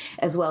way,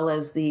 as well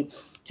as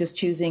just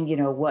choosing,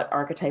 what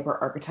archetype or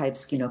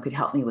archetypes, could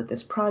help me with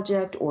this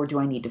project, or do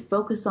I need to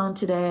focus on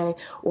today,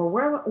 or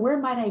where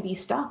might I be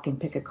stuck, and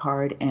pick a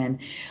card and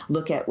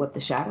look at what the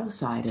shadow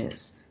side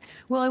is.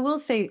 Well, I will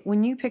say,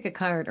 when you pick a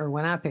card, or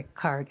when I pick a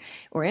card,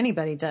 or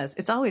anybody does,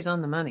 it's always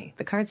on the money.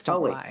 The cards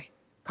don't lie.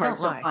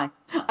 Cards don't lie.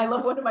 I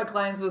love, one of my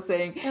clients was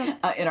saying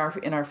in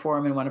our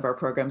forum in one of our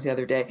programs the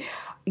other day,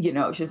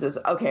 she says,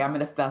 okay, I'm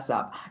going to fess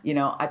up.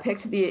 I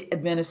picked the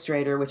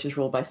administrator, which is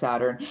ruled by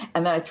Saturn,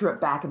 and then I threw it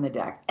back in the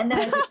deck. And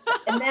then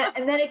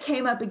and then it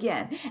came up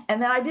again.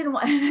 And then I didn't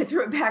want, and I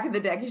threw it back in the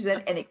deck. She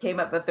said, and it came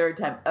up a third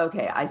time.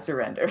 Okay, I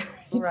surrender.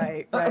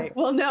 Right.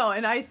 Well, no,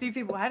 and I see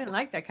people, I didn't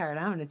like that card.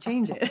 I'm going to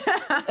change it.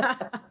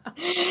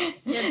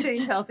 You can't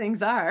change how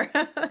things are.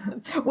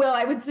 Well,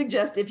 I would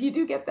suggest, if you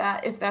do get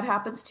that, if that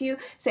happens to you,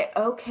 say,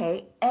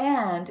 okay,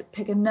 and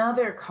pick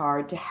another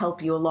card to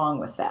help you along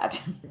with that.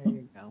 There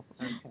you go.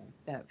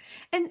 Okay.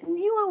 And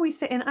you always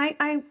say, and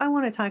I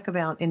want to talk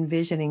about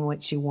envisioning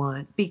what you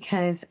want,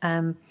 because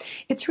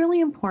it's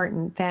really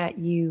important that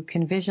you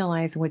can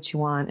visualize what you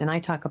want. And I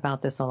talk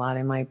about this a lot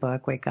in my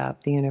book, Wake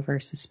Up, the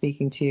Universe is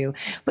Speaking to You,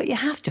 but you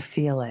have to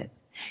feel it.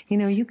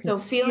 You can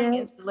see it. So feeling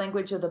is the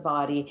language of the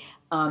body,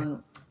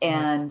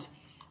 and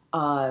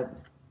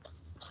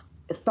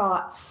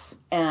thoughts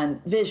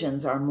and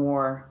visions are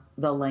more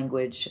the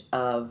language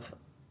of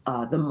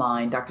the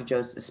mind. Dr.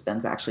 Joe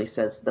Dispenza actually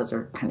says those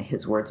are kind of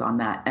his words on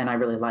that. And I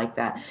really like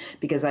that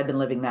because I've been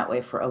living that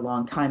way for a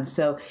long time.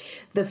 So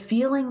the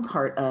feeling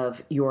part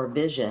of your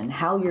vision,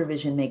 how your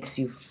vision makes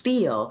you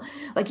feel,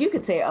 like you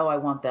could say, oh, I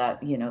want that,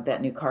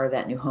 that new car,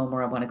 that new home,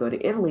 or I want to go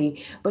to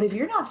Italy. But if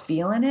you're not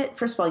feeling it,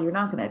 first of all, you're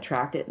not going to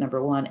attract it,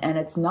 number one. And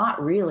it's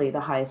not really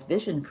the highest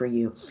vision for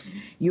you.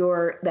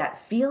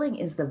 That feeling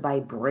is the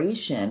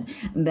vibration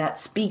that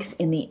speaks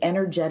in the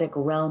energetic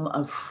realm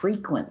of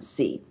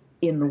frequency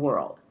in the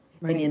world.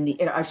 Right.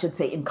 And I should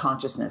say in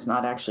consciousness,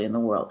 not actually in the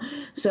world.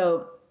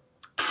 So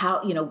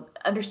how,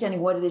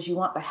 understanding what it is you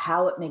want, but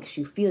how it makes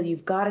you feel,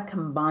 you've got to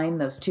combine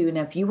those two. And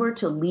if you were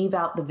to leave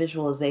out the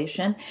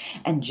visualization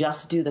and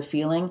just do the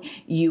feeling,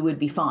 you would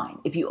be fine.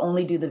 If you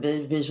only do the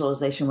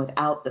visualization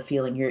without the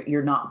feeling,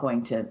 you're not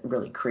going to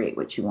really create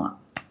what you want.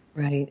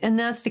 Right. And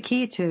that's the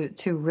key to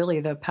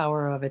really the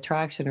power of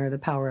attraction, or the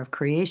power of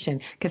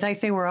creation. Because I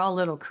say we're all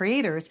little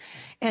creators,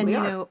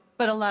 and,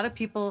 but a lot of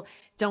people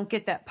don't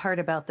get that part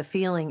about the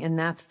feeling, and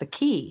that's the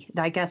key.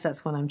 I guess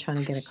that's what I'm trying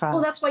to get across.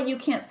 Well, that's why you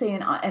can't say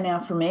an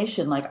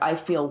affirmation like I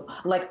feel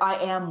like I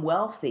am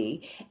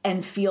wealthy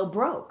and feel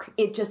broke.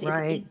 It just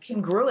it's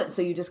incongruent,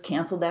 so you just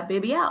cancel that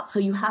baby out. So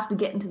you have to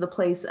get into the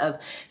place of,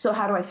 so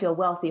how do I feel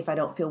wealthy if I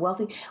don't feel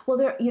wealthy? Well,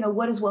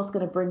 what is wealth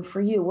going to bring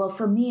for you? Well,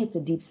 for me, it's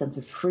a deep sense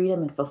of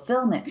freedom and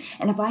fulfillment.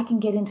 And if I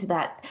can get into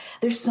that,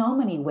 there's so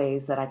many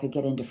ways that I could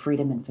get into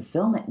freedom and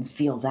fulfillment and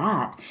feel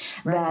that.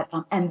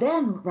 And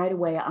then right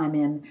away I'm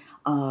in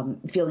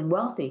feeling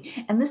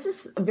wealthy. And this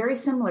is very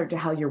similar to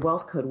how your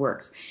wealth code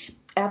works.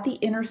 At the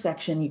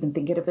intersection, you can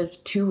think of it as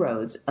 2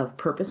 roads of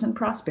purpose and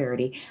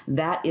prosperity.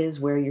 That is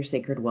where your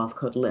sacred wealth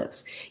code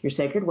lives. Your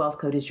sacred wealth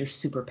code is your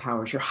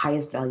superpowers, your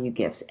highest value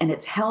gifts. And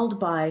it's held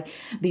by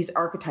these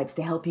archetypes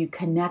to help you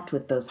connect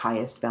with those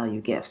highest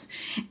value gifts.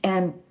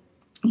 And,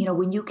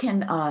 when you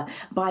can,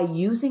 by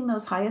using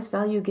those highest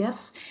value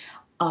gifts,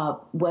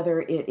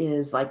 whether it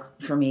is, like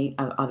for me,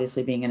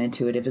 obviously being an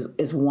intuitive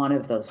is one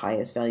of those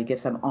highest value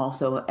gifts. I'm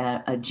also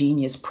a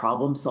genius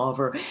problem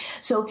solver.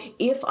 So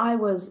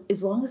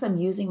as long as I'm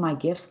using my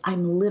gifts,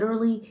 I'm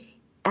literally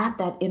at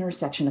that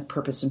intersection of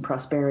purpose and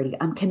prosperity.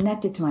 I'm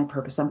connected to my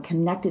purpose. I'm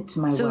connected to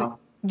my wealth.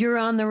 You're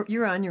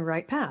on your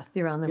right path.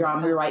 You're on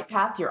your right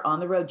path. You're on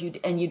the road.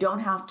 You don't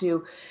have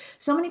to.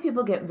 So many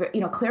people get,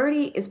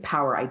 clarity is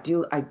power. I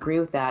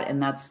agree with that.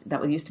 And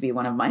that used to be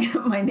one of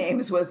my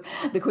names, was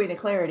the Queen of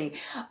Clarity.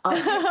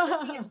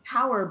 Clarity is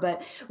power,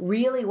 but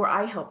really where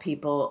I help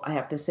people, I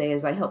have to say,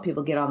 is I help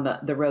people get on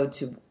the road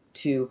to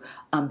to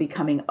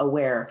becoming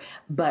aware.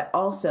 But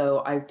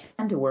also I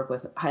tend to work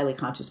with highly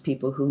conscious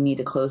people who need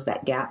to close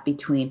that gap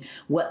between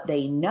what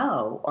they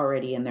know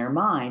already in their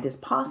mind is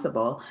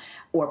possible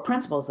or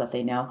principles that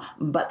they know,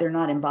 but they're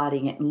not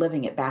embodying it and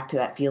living it back to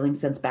that feeling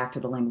sense, back to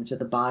the language of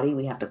the body.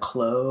 We have to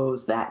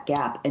close that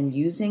gap. And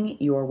using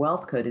your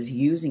wealth code is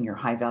using your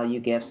high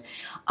value gifts,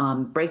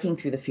 breaking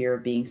through the fear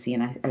of being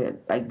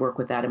seen. I work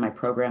with that in my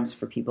programs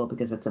for people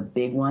because it's a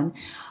big one,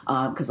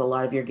 because a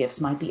lot of your gifts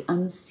might be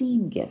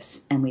unseen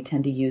gifts, and we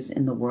tend to use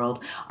in the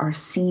world our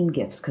seen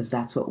gifts because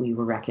that's what we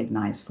were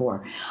recognized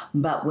for.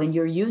 But when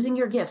you're using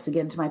your gifts,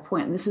 again, to my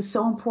point, and this is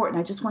so important,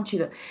 I just want you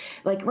to,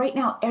 like right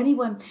now,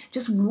 anyone,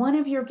 just one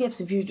of your gifts,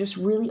 if you're just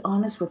really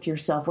honest with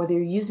yourself, whether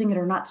you're using it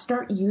or not,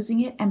 start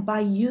using it. And by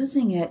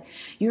using it,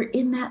 you're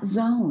in that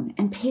zone,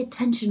 and pay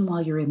attention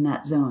while you're in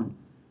that zone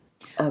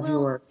of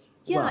your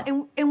yeah.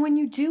 wealth. And when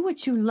you do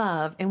what you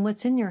love and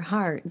what's in your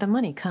heart, the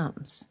money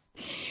comes.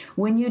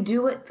 When you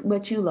do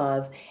what you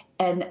love,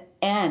 and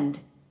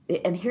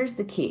here's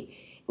the key.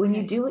 When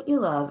you do what you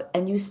love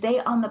and you stay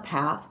on the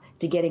path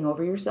to getting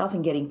over yourself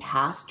and getting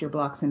past your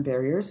blocks and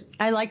barriers.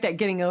 I like that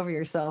getting over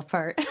yourself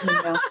part.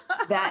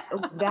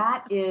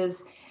 That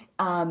is,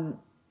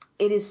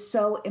 it is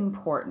so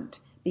important,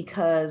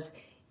 because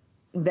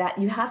that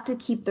you have to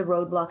keep the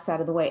roadblocks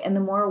out of the way. And the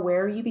more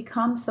aware you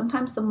become,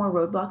 sometimes the more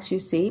roadblocks you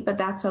see, but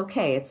that's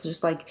okay. It's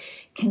just like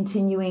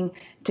continuing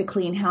to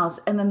clean house.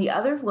 And then the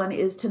other one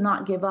is to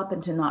not give up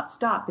and to not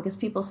stop, because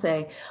people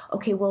say,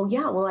 okay,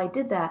 well, I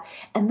did that.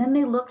 And then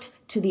they looked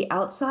to the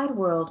outside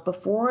world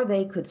before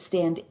they could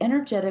stand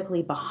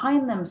energetically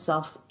behind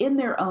themselves in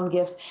their own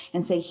gifts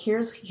and say,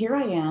 here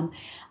I am.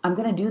 I'm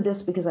going to do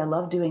this because I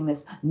love doing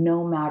this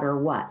no matter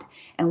what.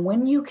 And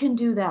when you can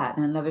do that,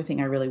 and another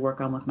thing I really work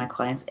on with my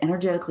clients,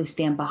 energetically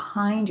stand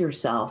behind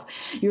yourself.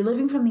 You're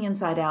living from the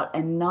inside out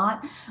and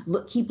not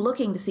keep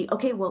looking to see,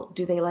 okay, well,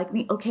 do they like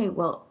me? Okay,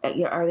 well,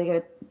 are they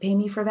going to pay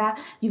me for that?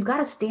 You've got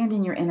to stand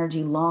in your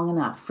energy long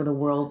enough for the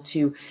world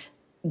to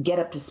get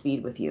up to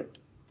speed with you.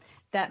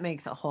 That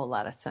makes a whole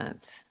lot of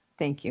sense.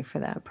 Thank you for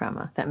that,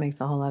 Prema. That makes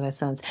a whole lot of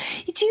sense.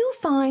 Do you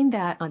find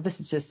that,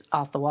 this is just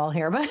off the wall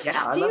here, but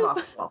yeah, I love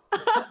off the wall.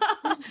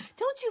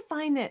 Don't you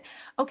find that,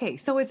 okay,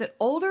 so is it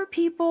older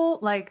people,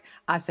 like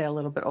I say a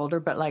little bit older,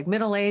 but like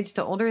middle-aged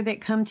to older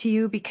that come to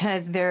you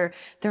because they're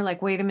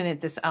like, wait a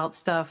minute, this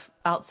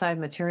outside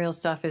material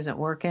stuff isn't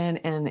working,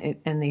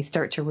 and they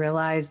start to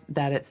realize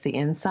that it's the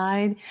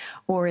inside?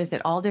 Or is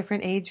it all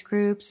different age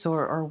groups,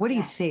 or what do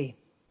you see?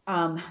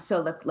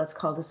 So let's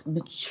call this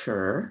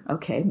mature.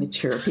 Okay,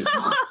 mature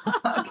people.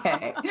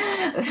 Okay.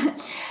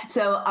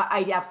 So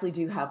I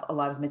absolutely do have a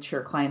lot of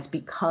mature clients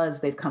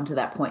because they've come to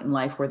that point in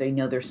life where they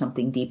know there's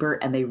something deeper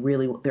and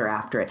they're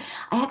after it.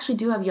 I actually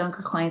do have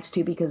younger clients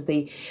too, because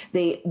the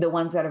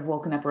ones that have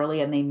woken up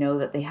early and they know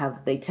that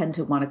they tend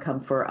to want to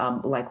come for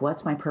like,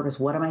 what's my purpose?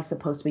 What am I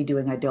supposed to be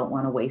doing? I don't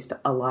want to waste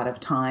a lot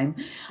of time.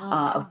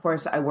 Of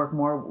course, I work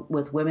more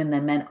with women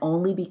than men,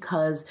 only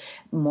because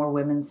more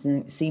women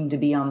seem to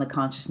be on the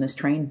consciousness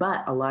train,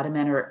 but a lot of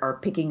men are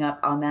picking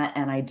up on that,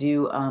 and I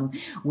do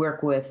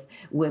work with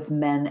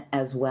men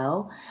as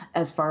well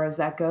as far as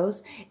that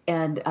goes.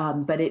 And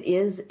but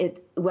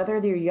whether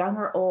they're young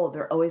or old,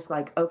 they're always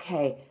like,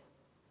 okay,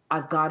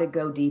 I've got to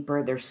go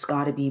deeper. There's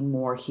got to be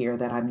more here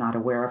that I'm not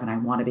aware of, and I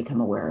want to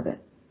become aware of it.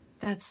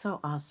 That's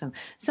so awesome.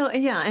 So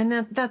yeah,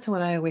 and that's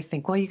what I always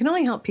think. Well, you can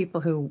only help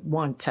people who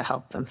want to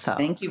help themselves.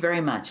 Thank you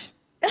very much.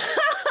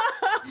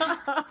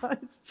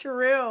 It's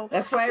true.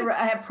 That's why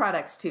I have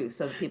products too,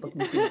 so that people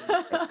can see.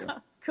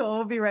 Cool.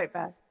 We'll be right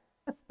back.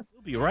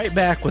 We'll be right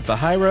back with the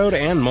High Road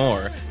and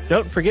more.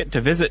 Don't forget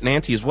to visit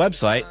Nancy's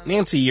website,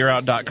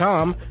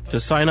 nancyyearout.com, to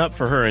sign up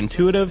for her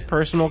intuitive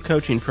personal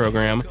coaching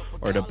program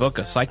or to book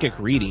a psychic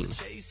reading.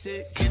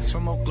 Kids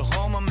from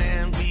Oklahoma,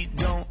 man, we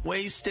don't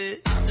waste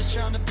it. I'm just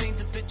trying to paint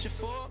the picture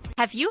for.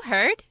 Have you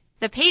heard?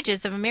 The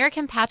pages of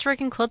American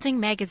Patchwork and Quilting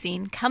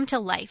magazine come to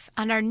life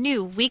on our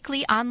new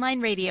weekly online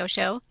radio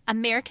show,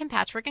 American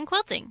Patchwork and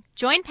Quilting.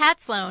 Join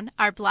Pat Sloan,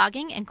 our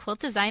blogging and quilt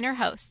designer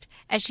host,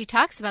 as she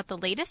talks about the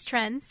latest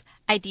trends,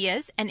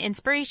 ideas, and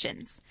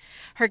inspirations.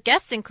 Her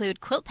guests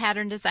include quilt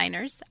pattern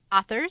designers,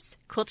 authors,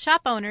 quilt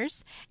shop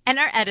owners, and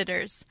our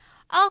editors,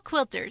 all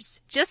quilters,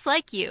 just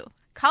like you.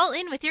 Call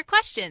in with your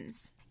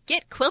questions.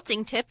 Get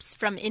quilting tips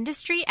from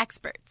industry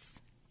experts.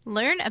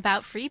 Learn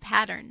about free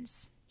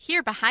patterns.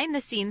 Hear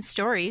behind-the-scenes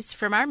stories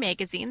from our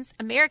magazines,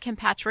 American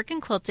Patchwork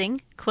and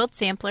Quilting, Quilt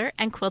Sampler,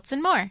 and Quilts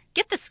and More.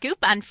 Get the scoop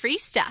on free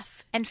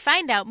stuff and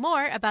find out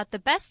more about the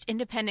best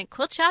independent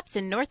quilt shops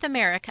in North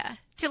America.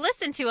 To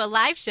listen to a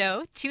live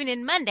show, tune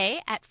in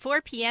Monday at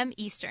 4 p.m.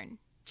 Eastern.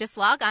 Just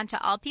log on to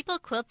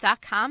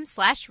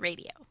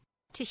allpeoplequilt.com/radio.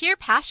 To hear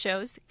past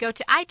shows, go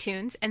to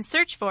iTunes and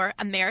search for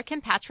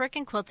American Patchwork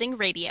and Quilting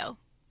Radio.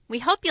 We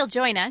hope you'll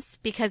join us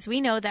because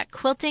we know that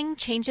quilting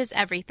changes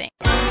everything.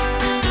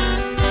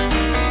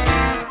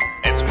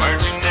 It's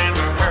words you never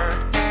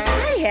heard.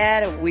 I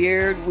had a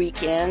weird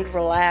weekend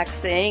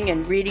relaxing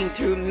and reading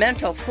through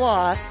Mental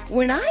Floss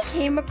when I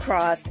came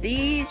across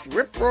these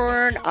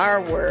rip-roaring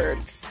R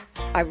words.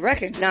 I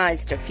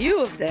recognized a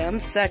few of them,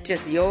 such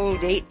as the old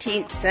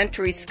 18th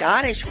century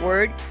Scottish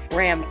word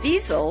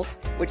ramfeaseld,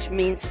 which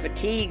means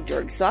fatigued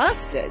or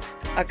exhausted.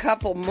 A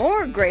couple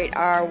more great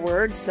R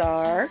words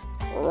are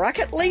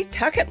rucketly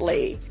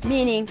tucketly,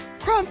 meaning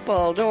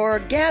crumpled or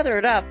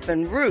gathered up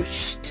and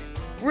ruched.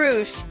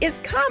 Ruched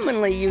is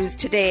commonly used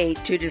today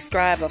to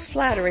describe a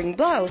flattering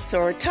blouse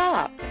or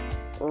top.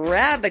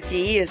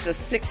 Rabbity is a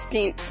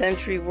 16th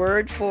century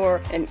word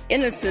for an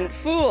innocent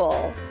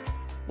fool,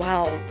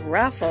 while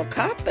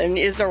rafflekoppen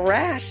is a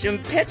rash,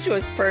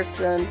 impetuous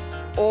person,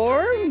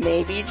 or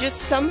maybe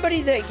just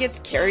somebody that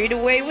gets carried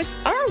away with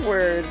our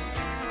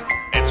words.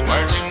 It's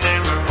words you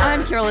never heard.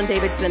 I'm Carolyn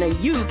Davidson, and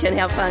you can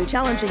have fun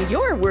challenging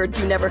your words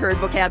you never heard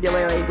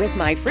vocabulary with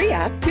my free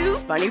app, Too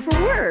Funny for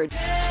Words.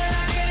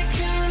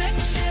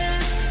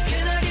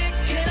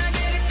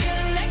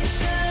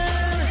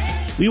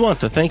 We want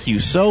to thank you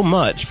so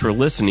much for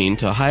listening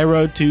to High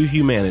Road to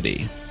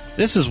Humanity.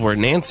 This is where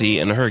Nancy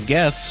and her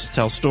guests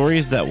tell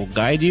stories that will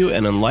guide you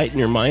and enlighten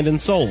your mind and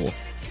soul.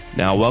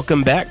 Now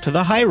welcome back to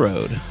the High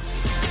Road.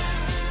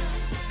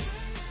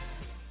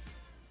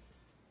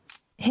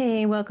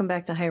 Hey, welcome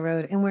back to High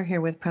Road, and we're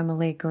here with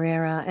Prema-Lee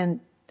Guerrera, and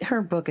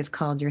her book is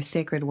called Your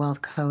Sacred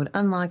Wealth Code,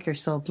 Unlock Your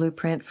Soul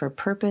Blueprint for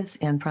Purpose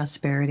and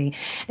Prosperity.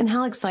 And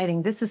how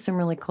exciting. This is some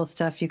really cool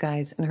stuff, you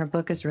guys, and her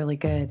book is really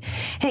good.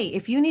 Hey,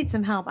 if you need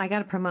some help, I got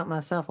to promote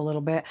myself a little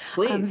bit.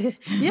 Please.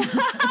 Yeah.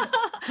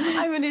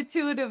 I'm an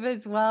intuitive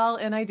as well,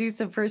 and I do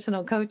some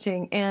personal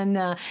coaching, and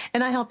I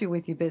help you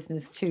with your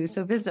business too.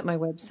 So visit my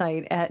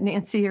website at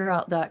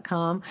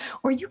nancyyearout.com,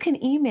 or you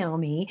can email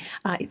me.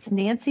 It's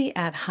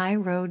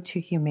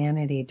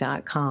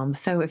nancy@highroadtohumanity.com.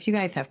 So if you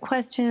guys have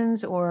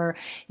questions, or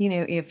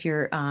if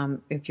you're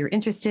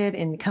interested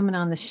in coming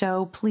on the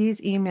show,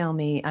 please email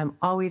me. I'm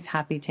always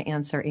happy to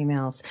answer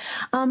emails.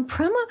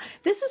 Prema,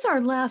 this is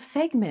our last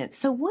segment.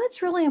 So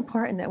what's really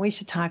important that we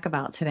should talk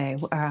about today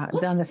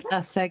on this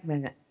last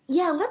segment?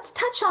 Yeah, let's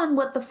touch on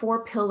what the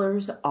 4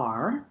 pillars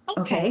are.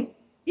 Okay.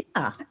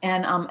 Yeah.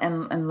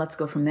 And let's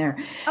go from there.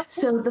 Okay.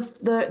 So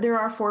there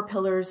are 4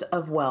 pillars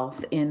of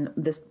wealth in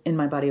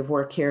my body of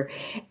work here.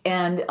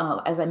 And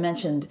as I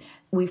mentioned,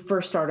 we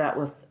first start out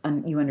with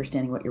you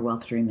understanding what your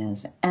wealth dream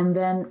is. And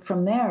then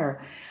from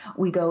there,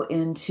 we go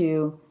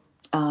into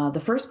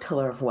the first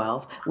pillar of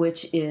wealth,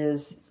 which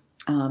is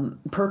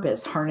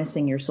purpose,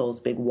 harnessing your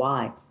soul's big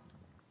why.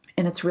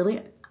 And it's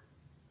really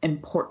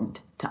important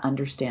to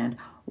understand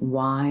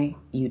why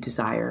you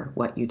desire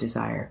what you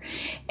desire.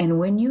 And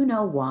when you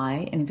know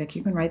why, and in fact,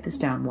 you can write this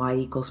down, why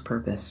equals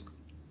purpose.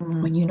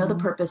 Mm-hmm. When you know the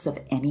purpose of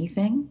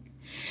anything,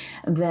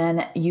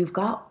 then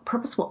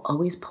purpose will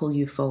always pull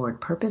you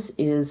forward. Purpose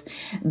is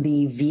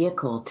the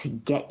vehicle to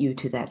get you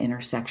to that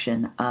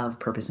intersection of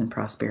purpose and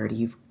prosperity.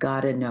 You've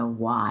got to know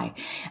why.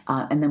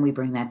 And then we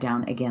bring that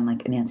down again,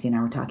 like Nancy and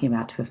I were talking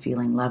about, to a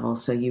feeling level.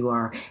 So you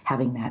are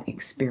having that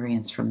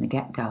experience from the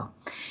get-go.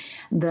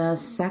 The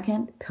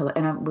second pillar,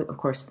 and of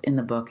course in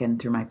the book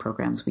and through my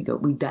programs, we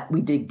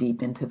dig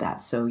deep into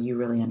that, so you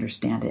really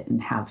understand it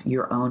and have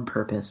your own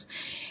purpose.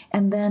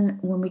 And then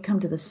when we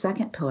come to the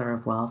second pillar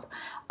of wealth,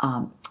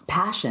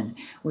 passion,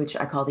 which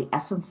I call the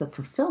essence of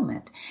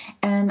fulfillment.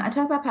 And I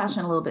talk about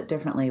passion a little bit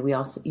differently. We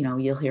also,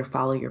 you'll hear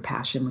follow your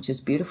passion, which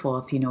is beautiful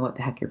if you know what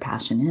the heck your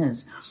passion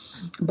is.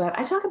 But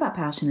I talk about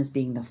passion as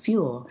being the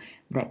fuel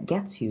that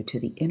gets you to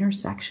the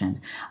intersection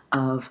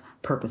of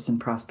purpose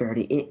and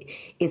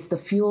prosperity. It's the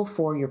fuel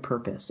for your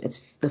purpose.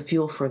 It's the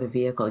fuel for the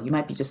vehicle. You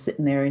might be just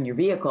sitting there in your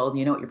vehicle and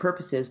you know what your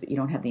purpose is, but you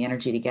don't have the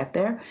energy to get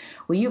there.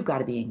 Well, you've got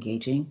to be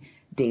engaging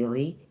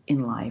daily in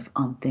life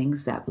on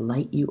things that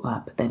light you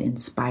up, that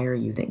inspire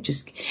you,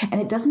 and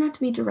it doesn't have to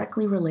be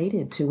directly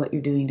related to what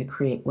you're doing to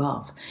create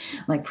wealth.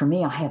 Like for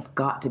me, I have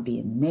got to be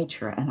in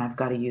nature, and I've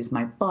got to use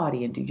my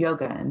body and do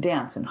yoga and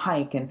dance and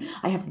hike, and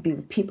I have to be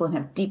with people and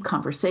have deep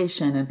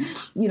conversation. And,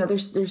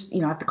 there's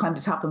I have to climb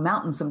to the top of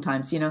mountains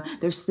sometimes,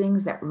 there's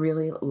things that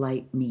really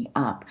light me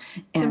up.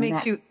 And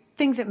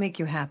things that make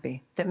you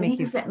happy, that make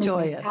you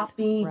joyous.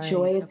 Happy, right,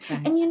 joyous.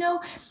 Okay. And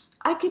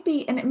I could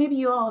be, and maybe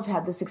you all have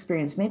had this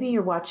experience. Maybe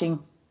you're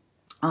watching,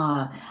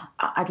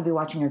 I could be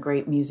watching a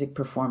great music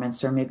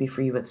performance, or maybe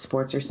for you it's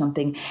sports or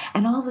something.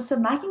 And all of a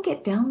sudden I can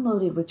get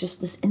downloaded with just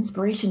this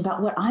inspiration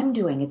about what I'm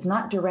doing. It's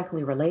not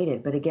directly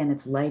related, but again,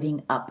 it's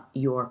lighting up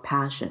your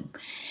passion.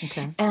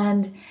 Okay.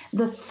 And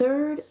the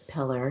third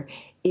pillar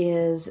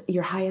is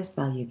your highest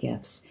value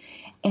gifts.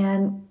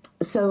 And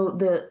so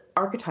the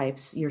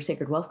archetypes, your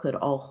sacred wealth code,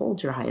 all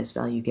hold your highest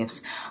value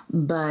gifts.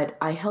 But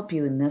I help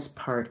you in this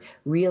part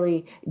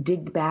really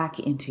dig back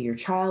into your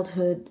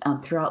childhood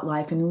throughout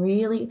life and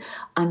really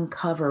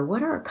uncover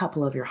what are a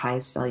couple of your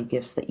highest value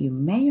gifts that you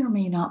may or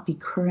may not be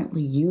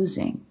currently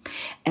using,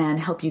 and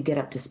help you get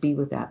up to speed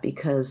with that.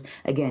 Because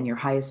again, your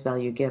highest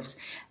value gifts,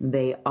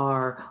 they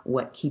are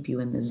what keep you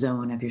in the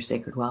zone of your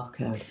sacred wealth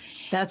code.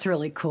 That's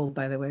really cool,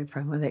 by the way,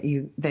 Prema, that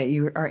you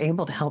are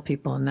able to help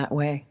people in that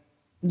way.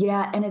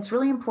 Yeah, and it's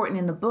really important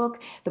in the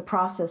book. The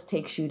process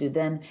takes you to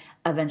then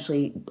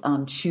eventually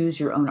choose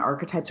your own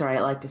archetypes, or I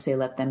like to say,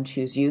 let them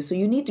choose you. So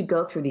you need to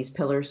go through these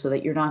pillars so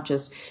that you're not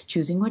just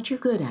choosing what you're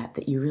good at,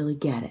 that you really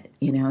get it.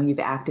 You know, you've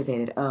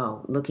activated,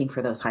 looking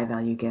for those high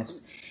value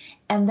gifts.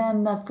 And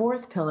then the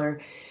fourth pillar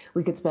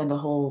we could spend a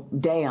whole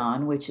day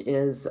on, which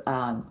is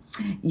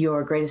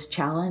your greatest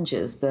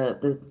challenges,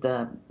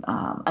 the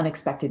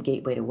unexpected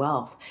gateway to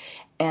wealth.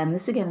 And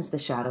this, again, is the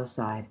shadow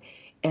side.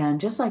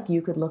 And just like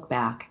you could look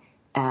back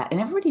and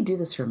everybody do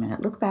this for a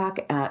minute. Look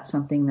back at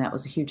something that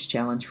was a huge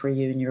challenge for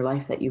you in your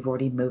life that you've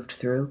already moved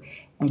through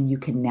and you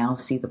can now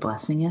see the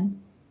blessing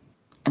in.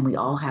 And we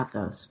all have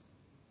those.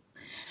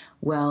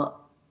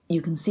 Well,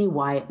 you can see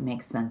why it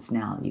makes sense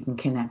now. You can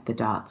connect the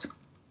dots.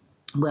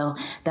 Well,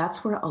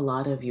 that's where a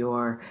lot of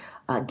your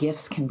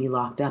gifts can be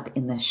locked up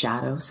in the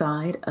shadow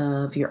side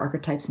of your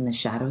archetypes, in the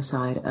shadow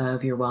side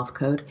of your wealth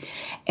code.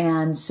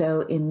 And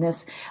so in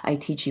this, I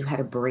teach you how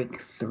to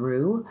break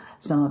through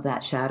some of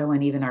that shadow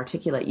and even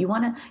articulate. You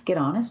want to get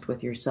honest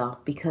with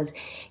yourself, because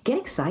get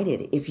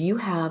excited. If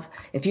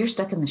you're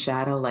stuck in the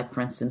shadow, like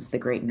for instance, the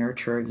great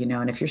nurturer,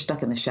 and if you're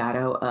stuck in the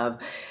shadow of,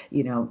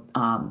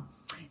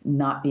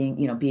 not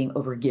being, being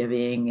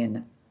overgiving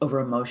and over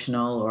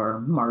emotional or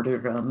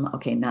martyrdom.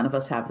 Okay, none of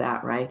us have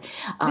that, right?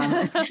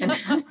 None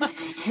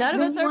of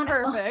us are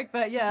perfect,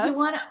 but yes. You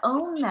want to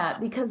own that,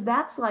 because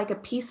that's like a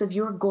piece of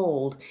your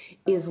gold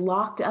is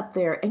locked up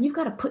there, and you've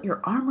got to put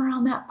your arm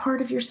around that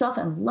part of yourself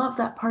and love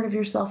that part of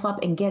yourself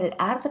up and get it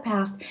out of the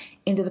past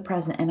into the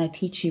present. And I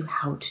teach you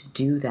how to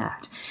do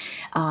that.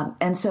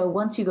 And so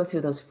once you go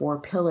through those 4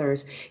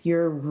 pillars,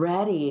 you're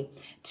ready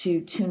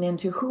to tune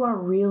into who are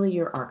really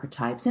your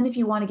archetypes. And if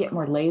you want to get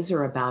more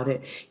laser about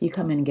it, you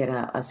come in and get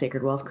a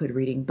Sacred Wealth Code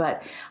reading.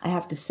 But I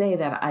have to say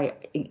that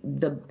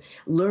the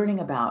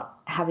learning about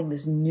having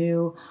this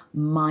new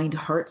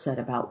mind-heart set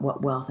about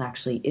what wealth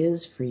actually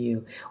is for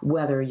you,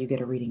 whether you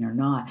get a reading or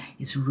not,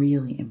 is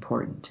really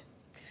important.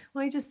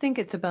 Well, I just think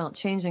it's about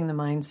changing the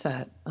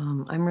mindset.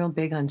 I'm real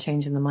big on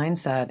changing the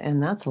mindset,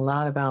 and that's a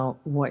lot about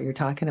what you're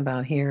talking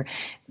about here.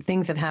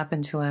 Things that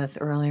happened to us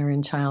earlier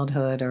in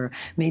childhood, or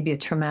maybe a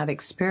traumatic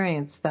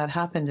experience that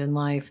happened in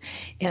life,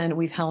 and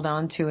we've held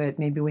on to it.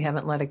 Maybe we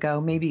haven't let it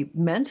go. Maybe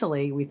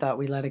mentally we thought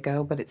we let it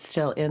go, but it's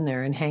still in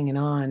there and hanging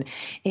on.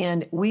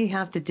 And we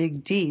have to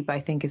dig deep, I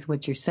think is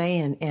what you're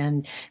saying,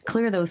 and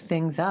clear those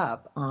things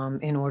up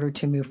in order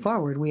to move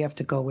forward. We have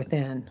to go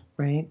within,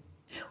 right?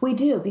 We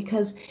do,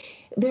 because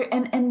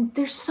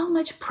there's so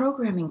much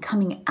programming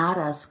coming at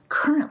us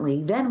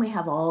currently. Then we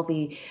have all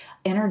the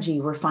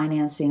energy we're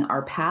financing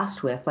our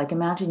past with. Like,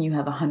 imagine you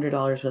have $100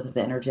 worth of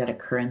energetic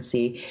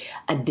currency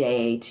a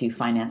day to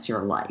finance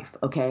your life,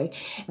 okay?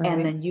 Right.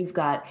 And then you've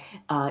got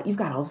all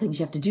the things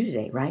you have to do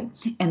today, right?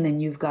 And then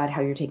you've got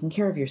how you're taking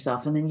care of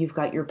yourself, and then you've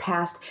got your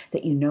past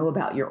that you know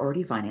about, you're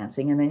already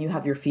financing, and then you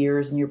have your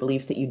fears and your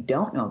beliefs that you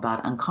don't know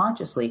about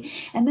unconsciously,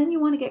 and then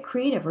you want to get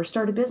creative or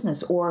start a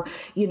business or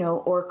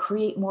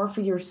create more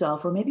for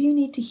yourself, or maybe you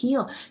need to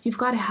heal. You've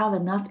got to have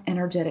enough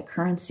energetic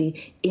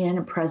currency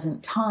in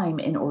present time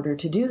in order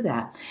to do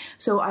that.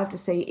 So I have to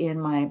say,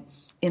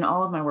 in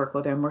all of my work,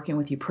 whether I'm working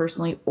with you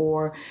personally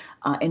or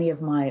any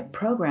of my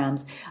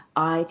programs,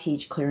 I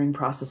teach clearing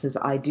processes.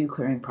 I do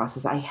clearing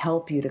process. I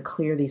help you to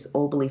clear these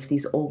old beliefs,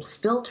 these old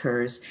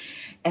filters.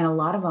 And a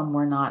lot of them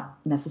we're not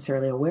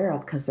necessarily aware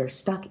of because they're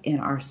stuck in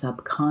our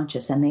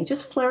subconscious, and they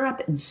just flare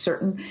up in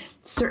certain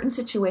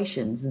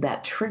situations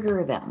that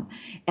trigger them.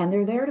 And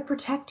they're there to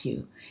protect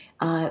you.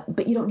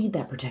 But you don't need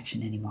that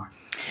protection anymore.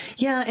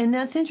 Yeah, and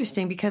that's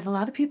interesting, because a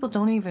lot of people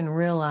don't even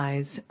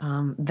realize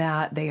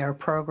that they are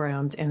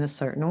programmed in a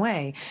certain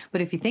way.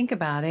 But if you think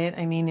about it,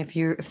 I mean,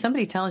 if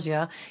somebody tells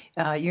you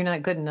you're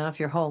not good enough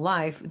your whole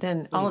life,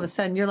 then all of a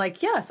sudden you're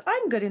like, yes,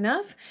 I'm good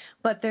enough.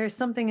 But there's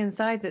something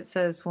inside that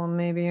says, well,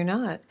 maybe you're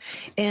not.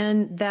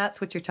 And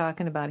that's what you're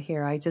talking about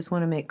here. I just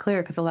want to make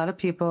clear, because a lot of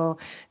people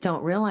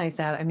don't realize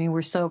that. I mean,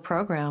 we're so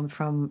programmed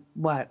from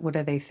what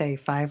do they say,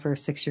 5 or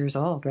 6 years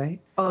old, right?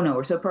 Oh, no,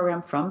 we're so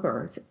programmed from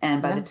birth.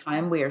 And by the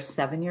time we are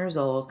 7 years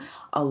old,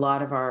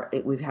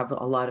 we have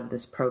a lot of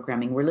this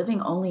programming. We're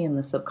living only in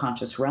the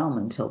subconscious realm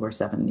until we're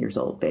 7 years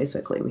old,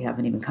 basically. We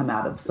haven't even come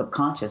out of the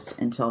subconscious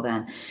until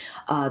then.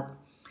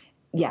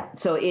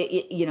 So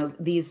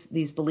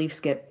these beliefs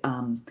get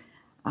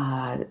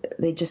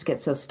they just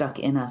get so stuck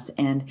in us,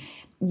 and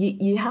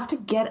you have to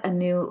get a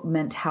new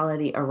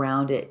mentality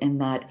around it. In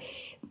that,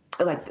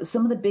 like,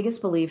 some of the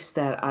biggest beliefs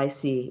that I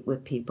see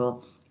with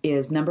people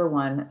is, number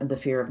one, the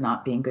fear of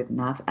not being good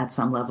enough at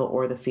some level,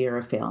 or the fear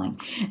of failing.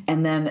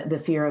 And then the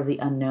fear of the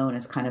unknown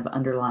is kind of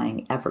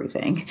underlying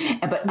everything.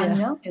 But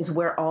unknown is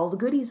where all the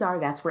goodies are.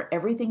 That's where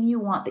everything you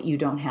want that you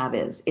don't have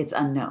is. It's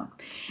unknown.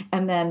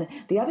 And then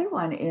the other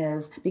one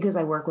is, because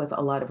I work with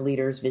a lot of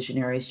leaders,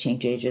 visionaries,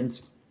 change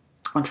agents,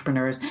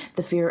 entrepreneurs,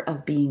 the fear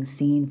of being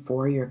seen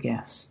for your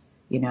gifts.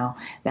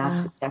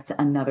 That's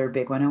another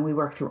big one. And we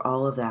work through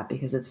all of that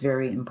because it's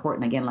very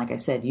important. Again, like I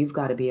said, you've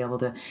got to be able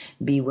to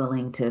be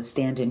willing to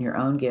stand in your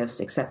own gifts,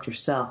 accept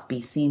yourself,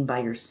 be seen by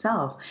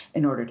yourself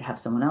in order to have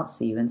someone else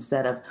see you,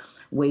 instead of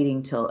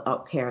waiting till,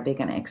 okay, are they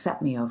going to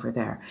accept me over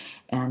there?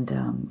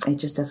 And it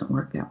just doesn't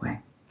work that way.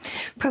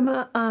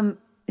 Prema,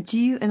 do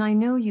you, and I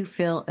know you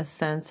feel a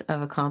sense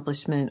of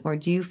accomplishment, or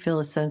do you feel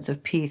a sense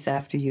of peace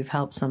after you've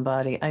helped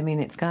somebody? I mean,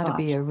 it's got to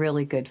be a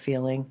really good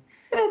feeling.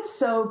 It's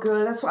so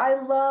good. That's why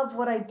I love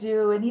what I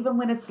do. And even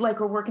when it's like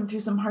we're working through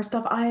some hard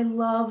stuff, I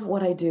love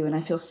what I do. And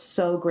I feel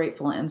so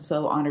grateful and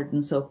so honored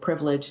and so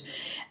privileged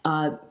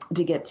to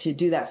get to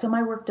do that. So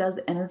my work does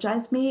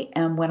energize me,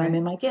 and when I'm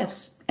in my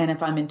gifts. And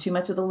if I'm in too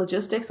much of the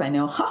logistics, I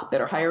know,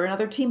 better hire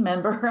another team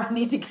member. I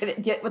need to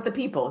get with the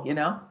people, you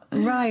know?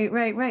 Right.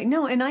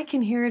 No, and I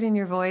can hear it in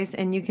your voice,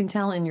 and you can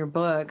tell in your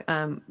book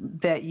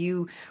that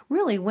you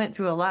really went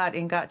through a lot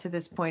and got to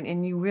this point,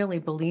 and you really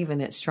believe in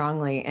it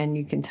strongly, and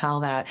you can tell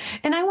that.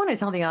 And I want to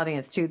tell the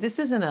audience, too, this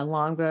isn't a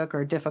long book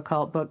or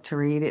difficult book to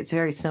read. It's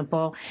very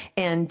simple.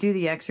 And do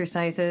the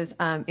exercises.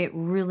 It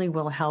really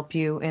will help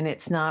you, and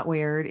it's not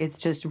weird. It's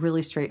just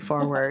really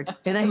straightforward.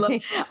 And I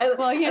think,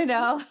 well, you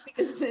know.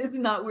 It's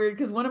not weird,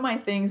 because one of my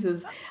things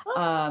is,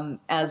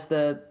 as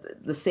the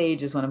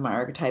sage is one of my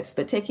archetypes,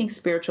 but taking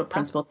spiritual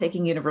principles,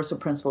 taking universal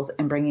principles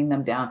and bringing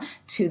them down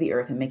to the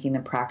earth and making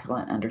them practical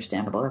and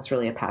understandable. That's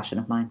really a passion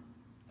of mine.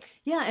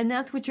 Yeah, and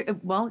that's what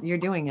you're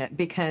doing it,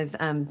 because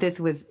this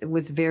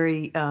was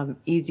very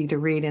easy to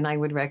read, and I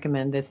would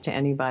recommend this to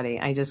anybody.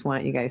 I just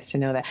want you guys to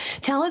know that.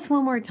 Tell us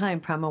one more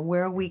time, Prema,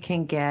 where we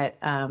can get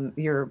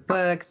your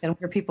books and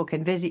where people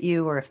can visit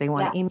you, or if they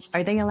want to email.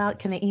 Are they allowed?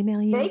 Can they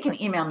email you? They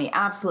can email me,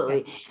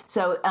 absolutely. Okay.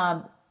 So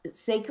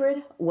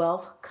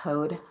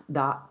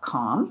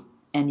sacredwealthcode.com,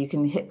 and you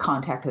can hit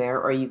contact there,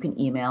 or you can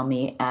email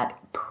me at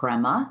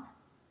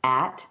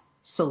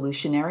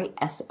prema@solutionary,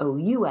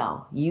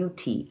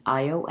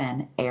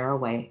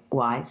 SOULUTIONARY,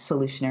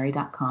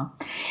 solutionary.com.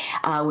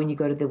 When you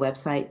go to the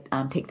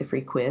website, take the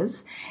free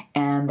quiz,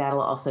 and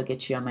that'll also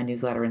get you on my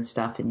newsletter and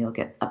stuff, and you'll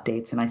get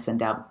updates. And I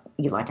send out,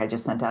 I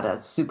just sent out a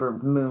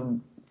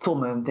full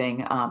moon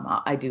thing.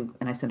 I do,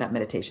 and I send out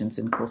meditations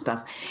and cool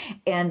stuff.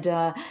 And,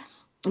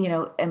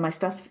 and my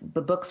stuff,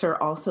 the books are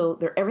also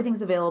there.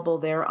 Everything's available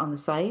there on the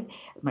site,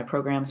 my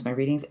programs, my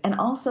readings, and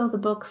also the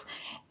books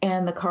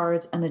and the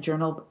cards and the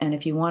journal. And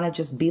if you want to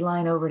just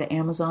beeline over to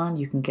Amazon,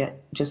 you can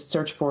just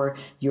search for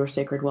Your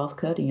Sacred Wealth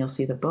Code, and you'll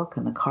see the book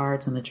and the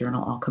cards and the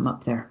journal all come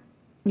up there.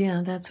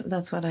 Yeah,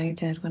 that's what I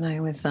did when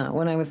I was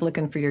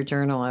looking for your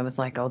journal. I was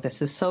like, oh,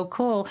 this is so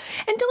cool.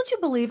 And don't you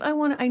believe, I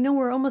know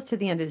we're almost to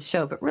the end of the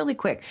show, but really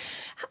quick,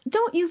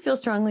 don't you feel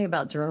strongly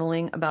about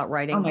journaling, about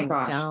writing things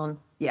down?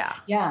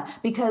 Yeah,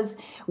 because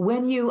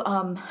when you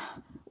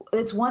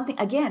it's one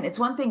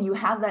thing you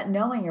have that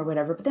knowing or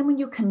whatever, but then when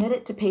you commit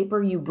it to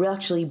paper, you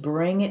actually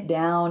bring it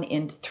down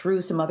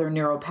through some other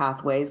neural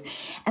pathways.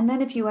 And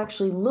then if you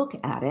actually look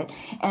at it,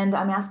 and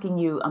I'm asking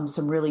you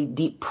some really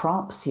deep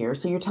prompts here,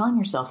 so you're telling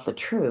yourself the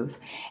truth.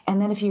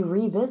 And then if you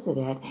revisit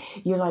it,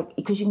 you're like,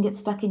 because you can get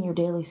stuck in your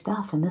daily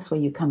stuff, and this way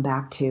you come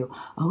back to,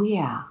 oh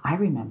yeah, I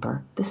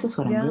remember. This is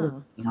what I'm really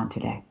working on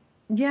today.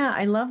 Yeah,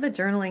 I love the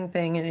journaling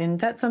thing, and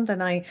that's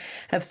something I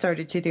have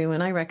started to do,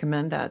 and I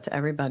recommend that to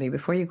everybody.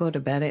 Before you go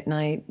to bed at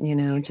night,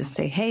 just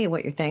say, hey,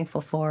 what you're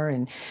thankful for,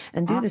 and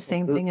do the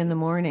same thing in the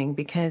morning,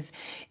 because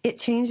it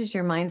changes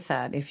your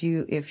mindset. If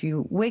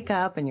you wake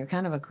up and you're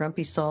kind of a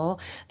grumpy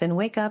soul, then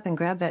wake up and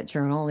grab that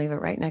journal, leave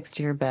it right next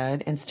to your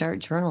bed, and start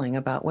journaling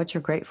about what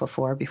you're grateful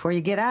for before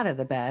you get out of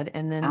the bed,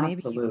 and then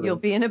maybe you'll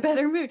be in a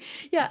better mood.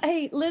 Yeah,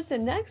 hey,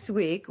 listen, next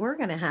week we're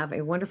going to have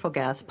a wonderful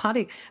guest.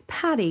 Patty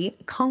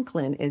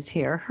Conklin is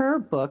here. Her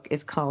book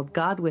is called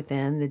God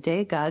Within, The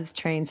Day God's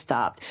Train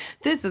Stopped.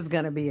 This is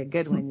going to be a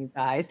good one, you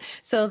guys.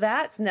 So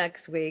that's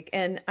next week.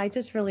 And I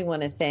just really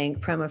want to thank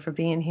Prema for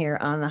being here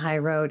on the High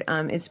Road.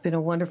 It's been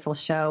a wonderful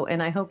show,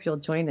 and I hope you'll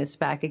join us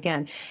back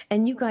again.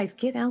 And you guys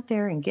get out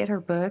there and get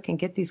her book and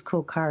get these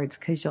cool cards,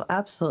 because you'll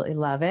absolutely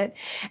love it.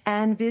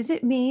 And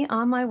visit me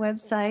on my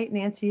website,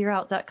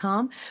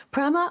 nancyyearout.com.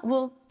 Prema,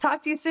 we'll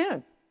talk to you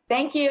soon.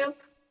 Thank you.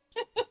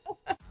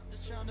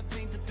 Trying to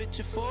paint the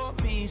picture for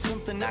me,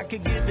 something I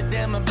could give a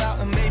damn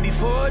about in maybe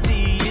 40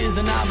 years,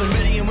 and I've been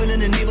ready and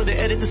willing and able to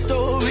edit the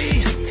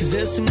story, cause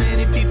there's so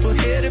many people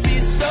here to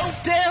be so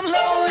damn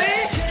lonely.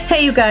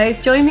 Hey you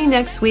guys, join me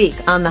next week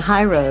on the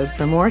High Road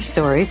for more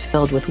stories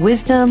filled with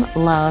wisdom,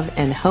 love,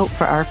 and hope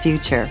for our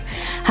future.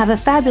 Have a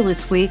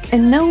fabulous week,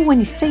 and know when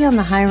you stay on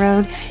the high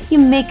road, you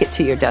make it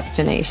to your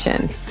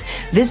destination.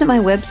 Visit my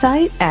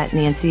website at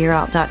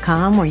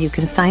nancyyearout.com, where you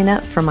can sign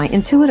up for my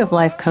intuitive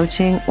life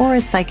coaching or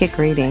a psychic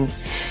reading.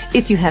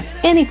 If you have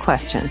any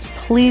questions,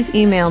 please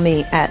email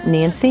me at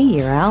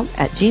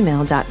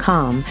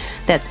nancyyearout@gmail.com.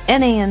 That's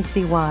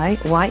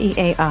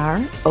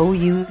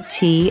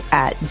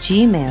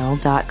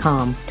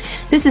nancyyearout@gmail.com.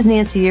 This is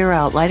Nancy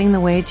Yearout, lighting the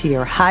way to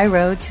your high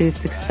road to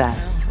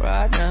success.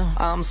 Right now,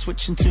 I'm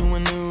switching to a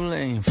new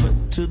lane.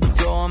 Foot to the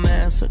floor,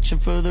 man, searching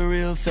for the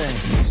real thing.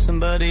 Need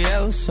somebody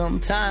else,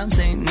 sometimes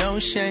ain't no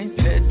shame.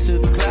 Head to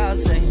the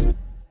clouds, saying,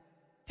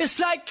 it's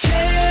like, can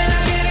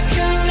I get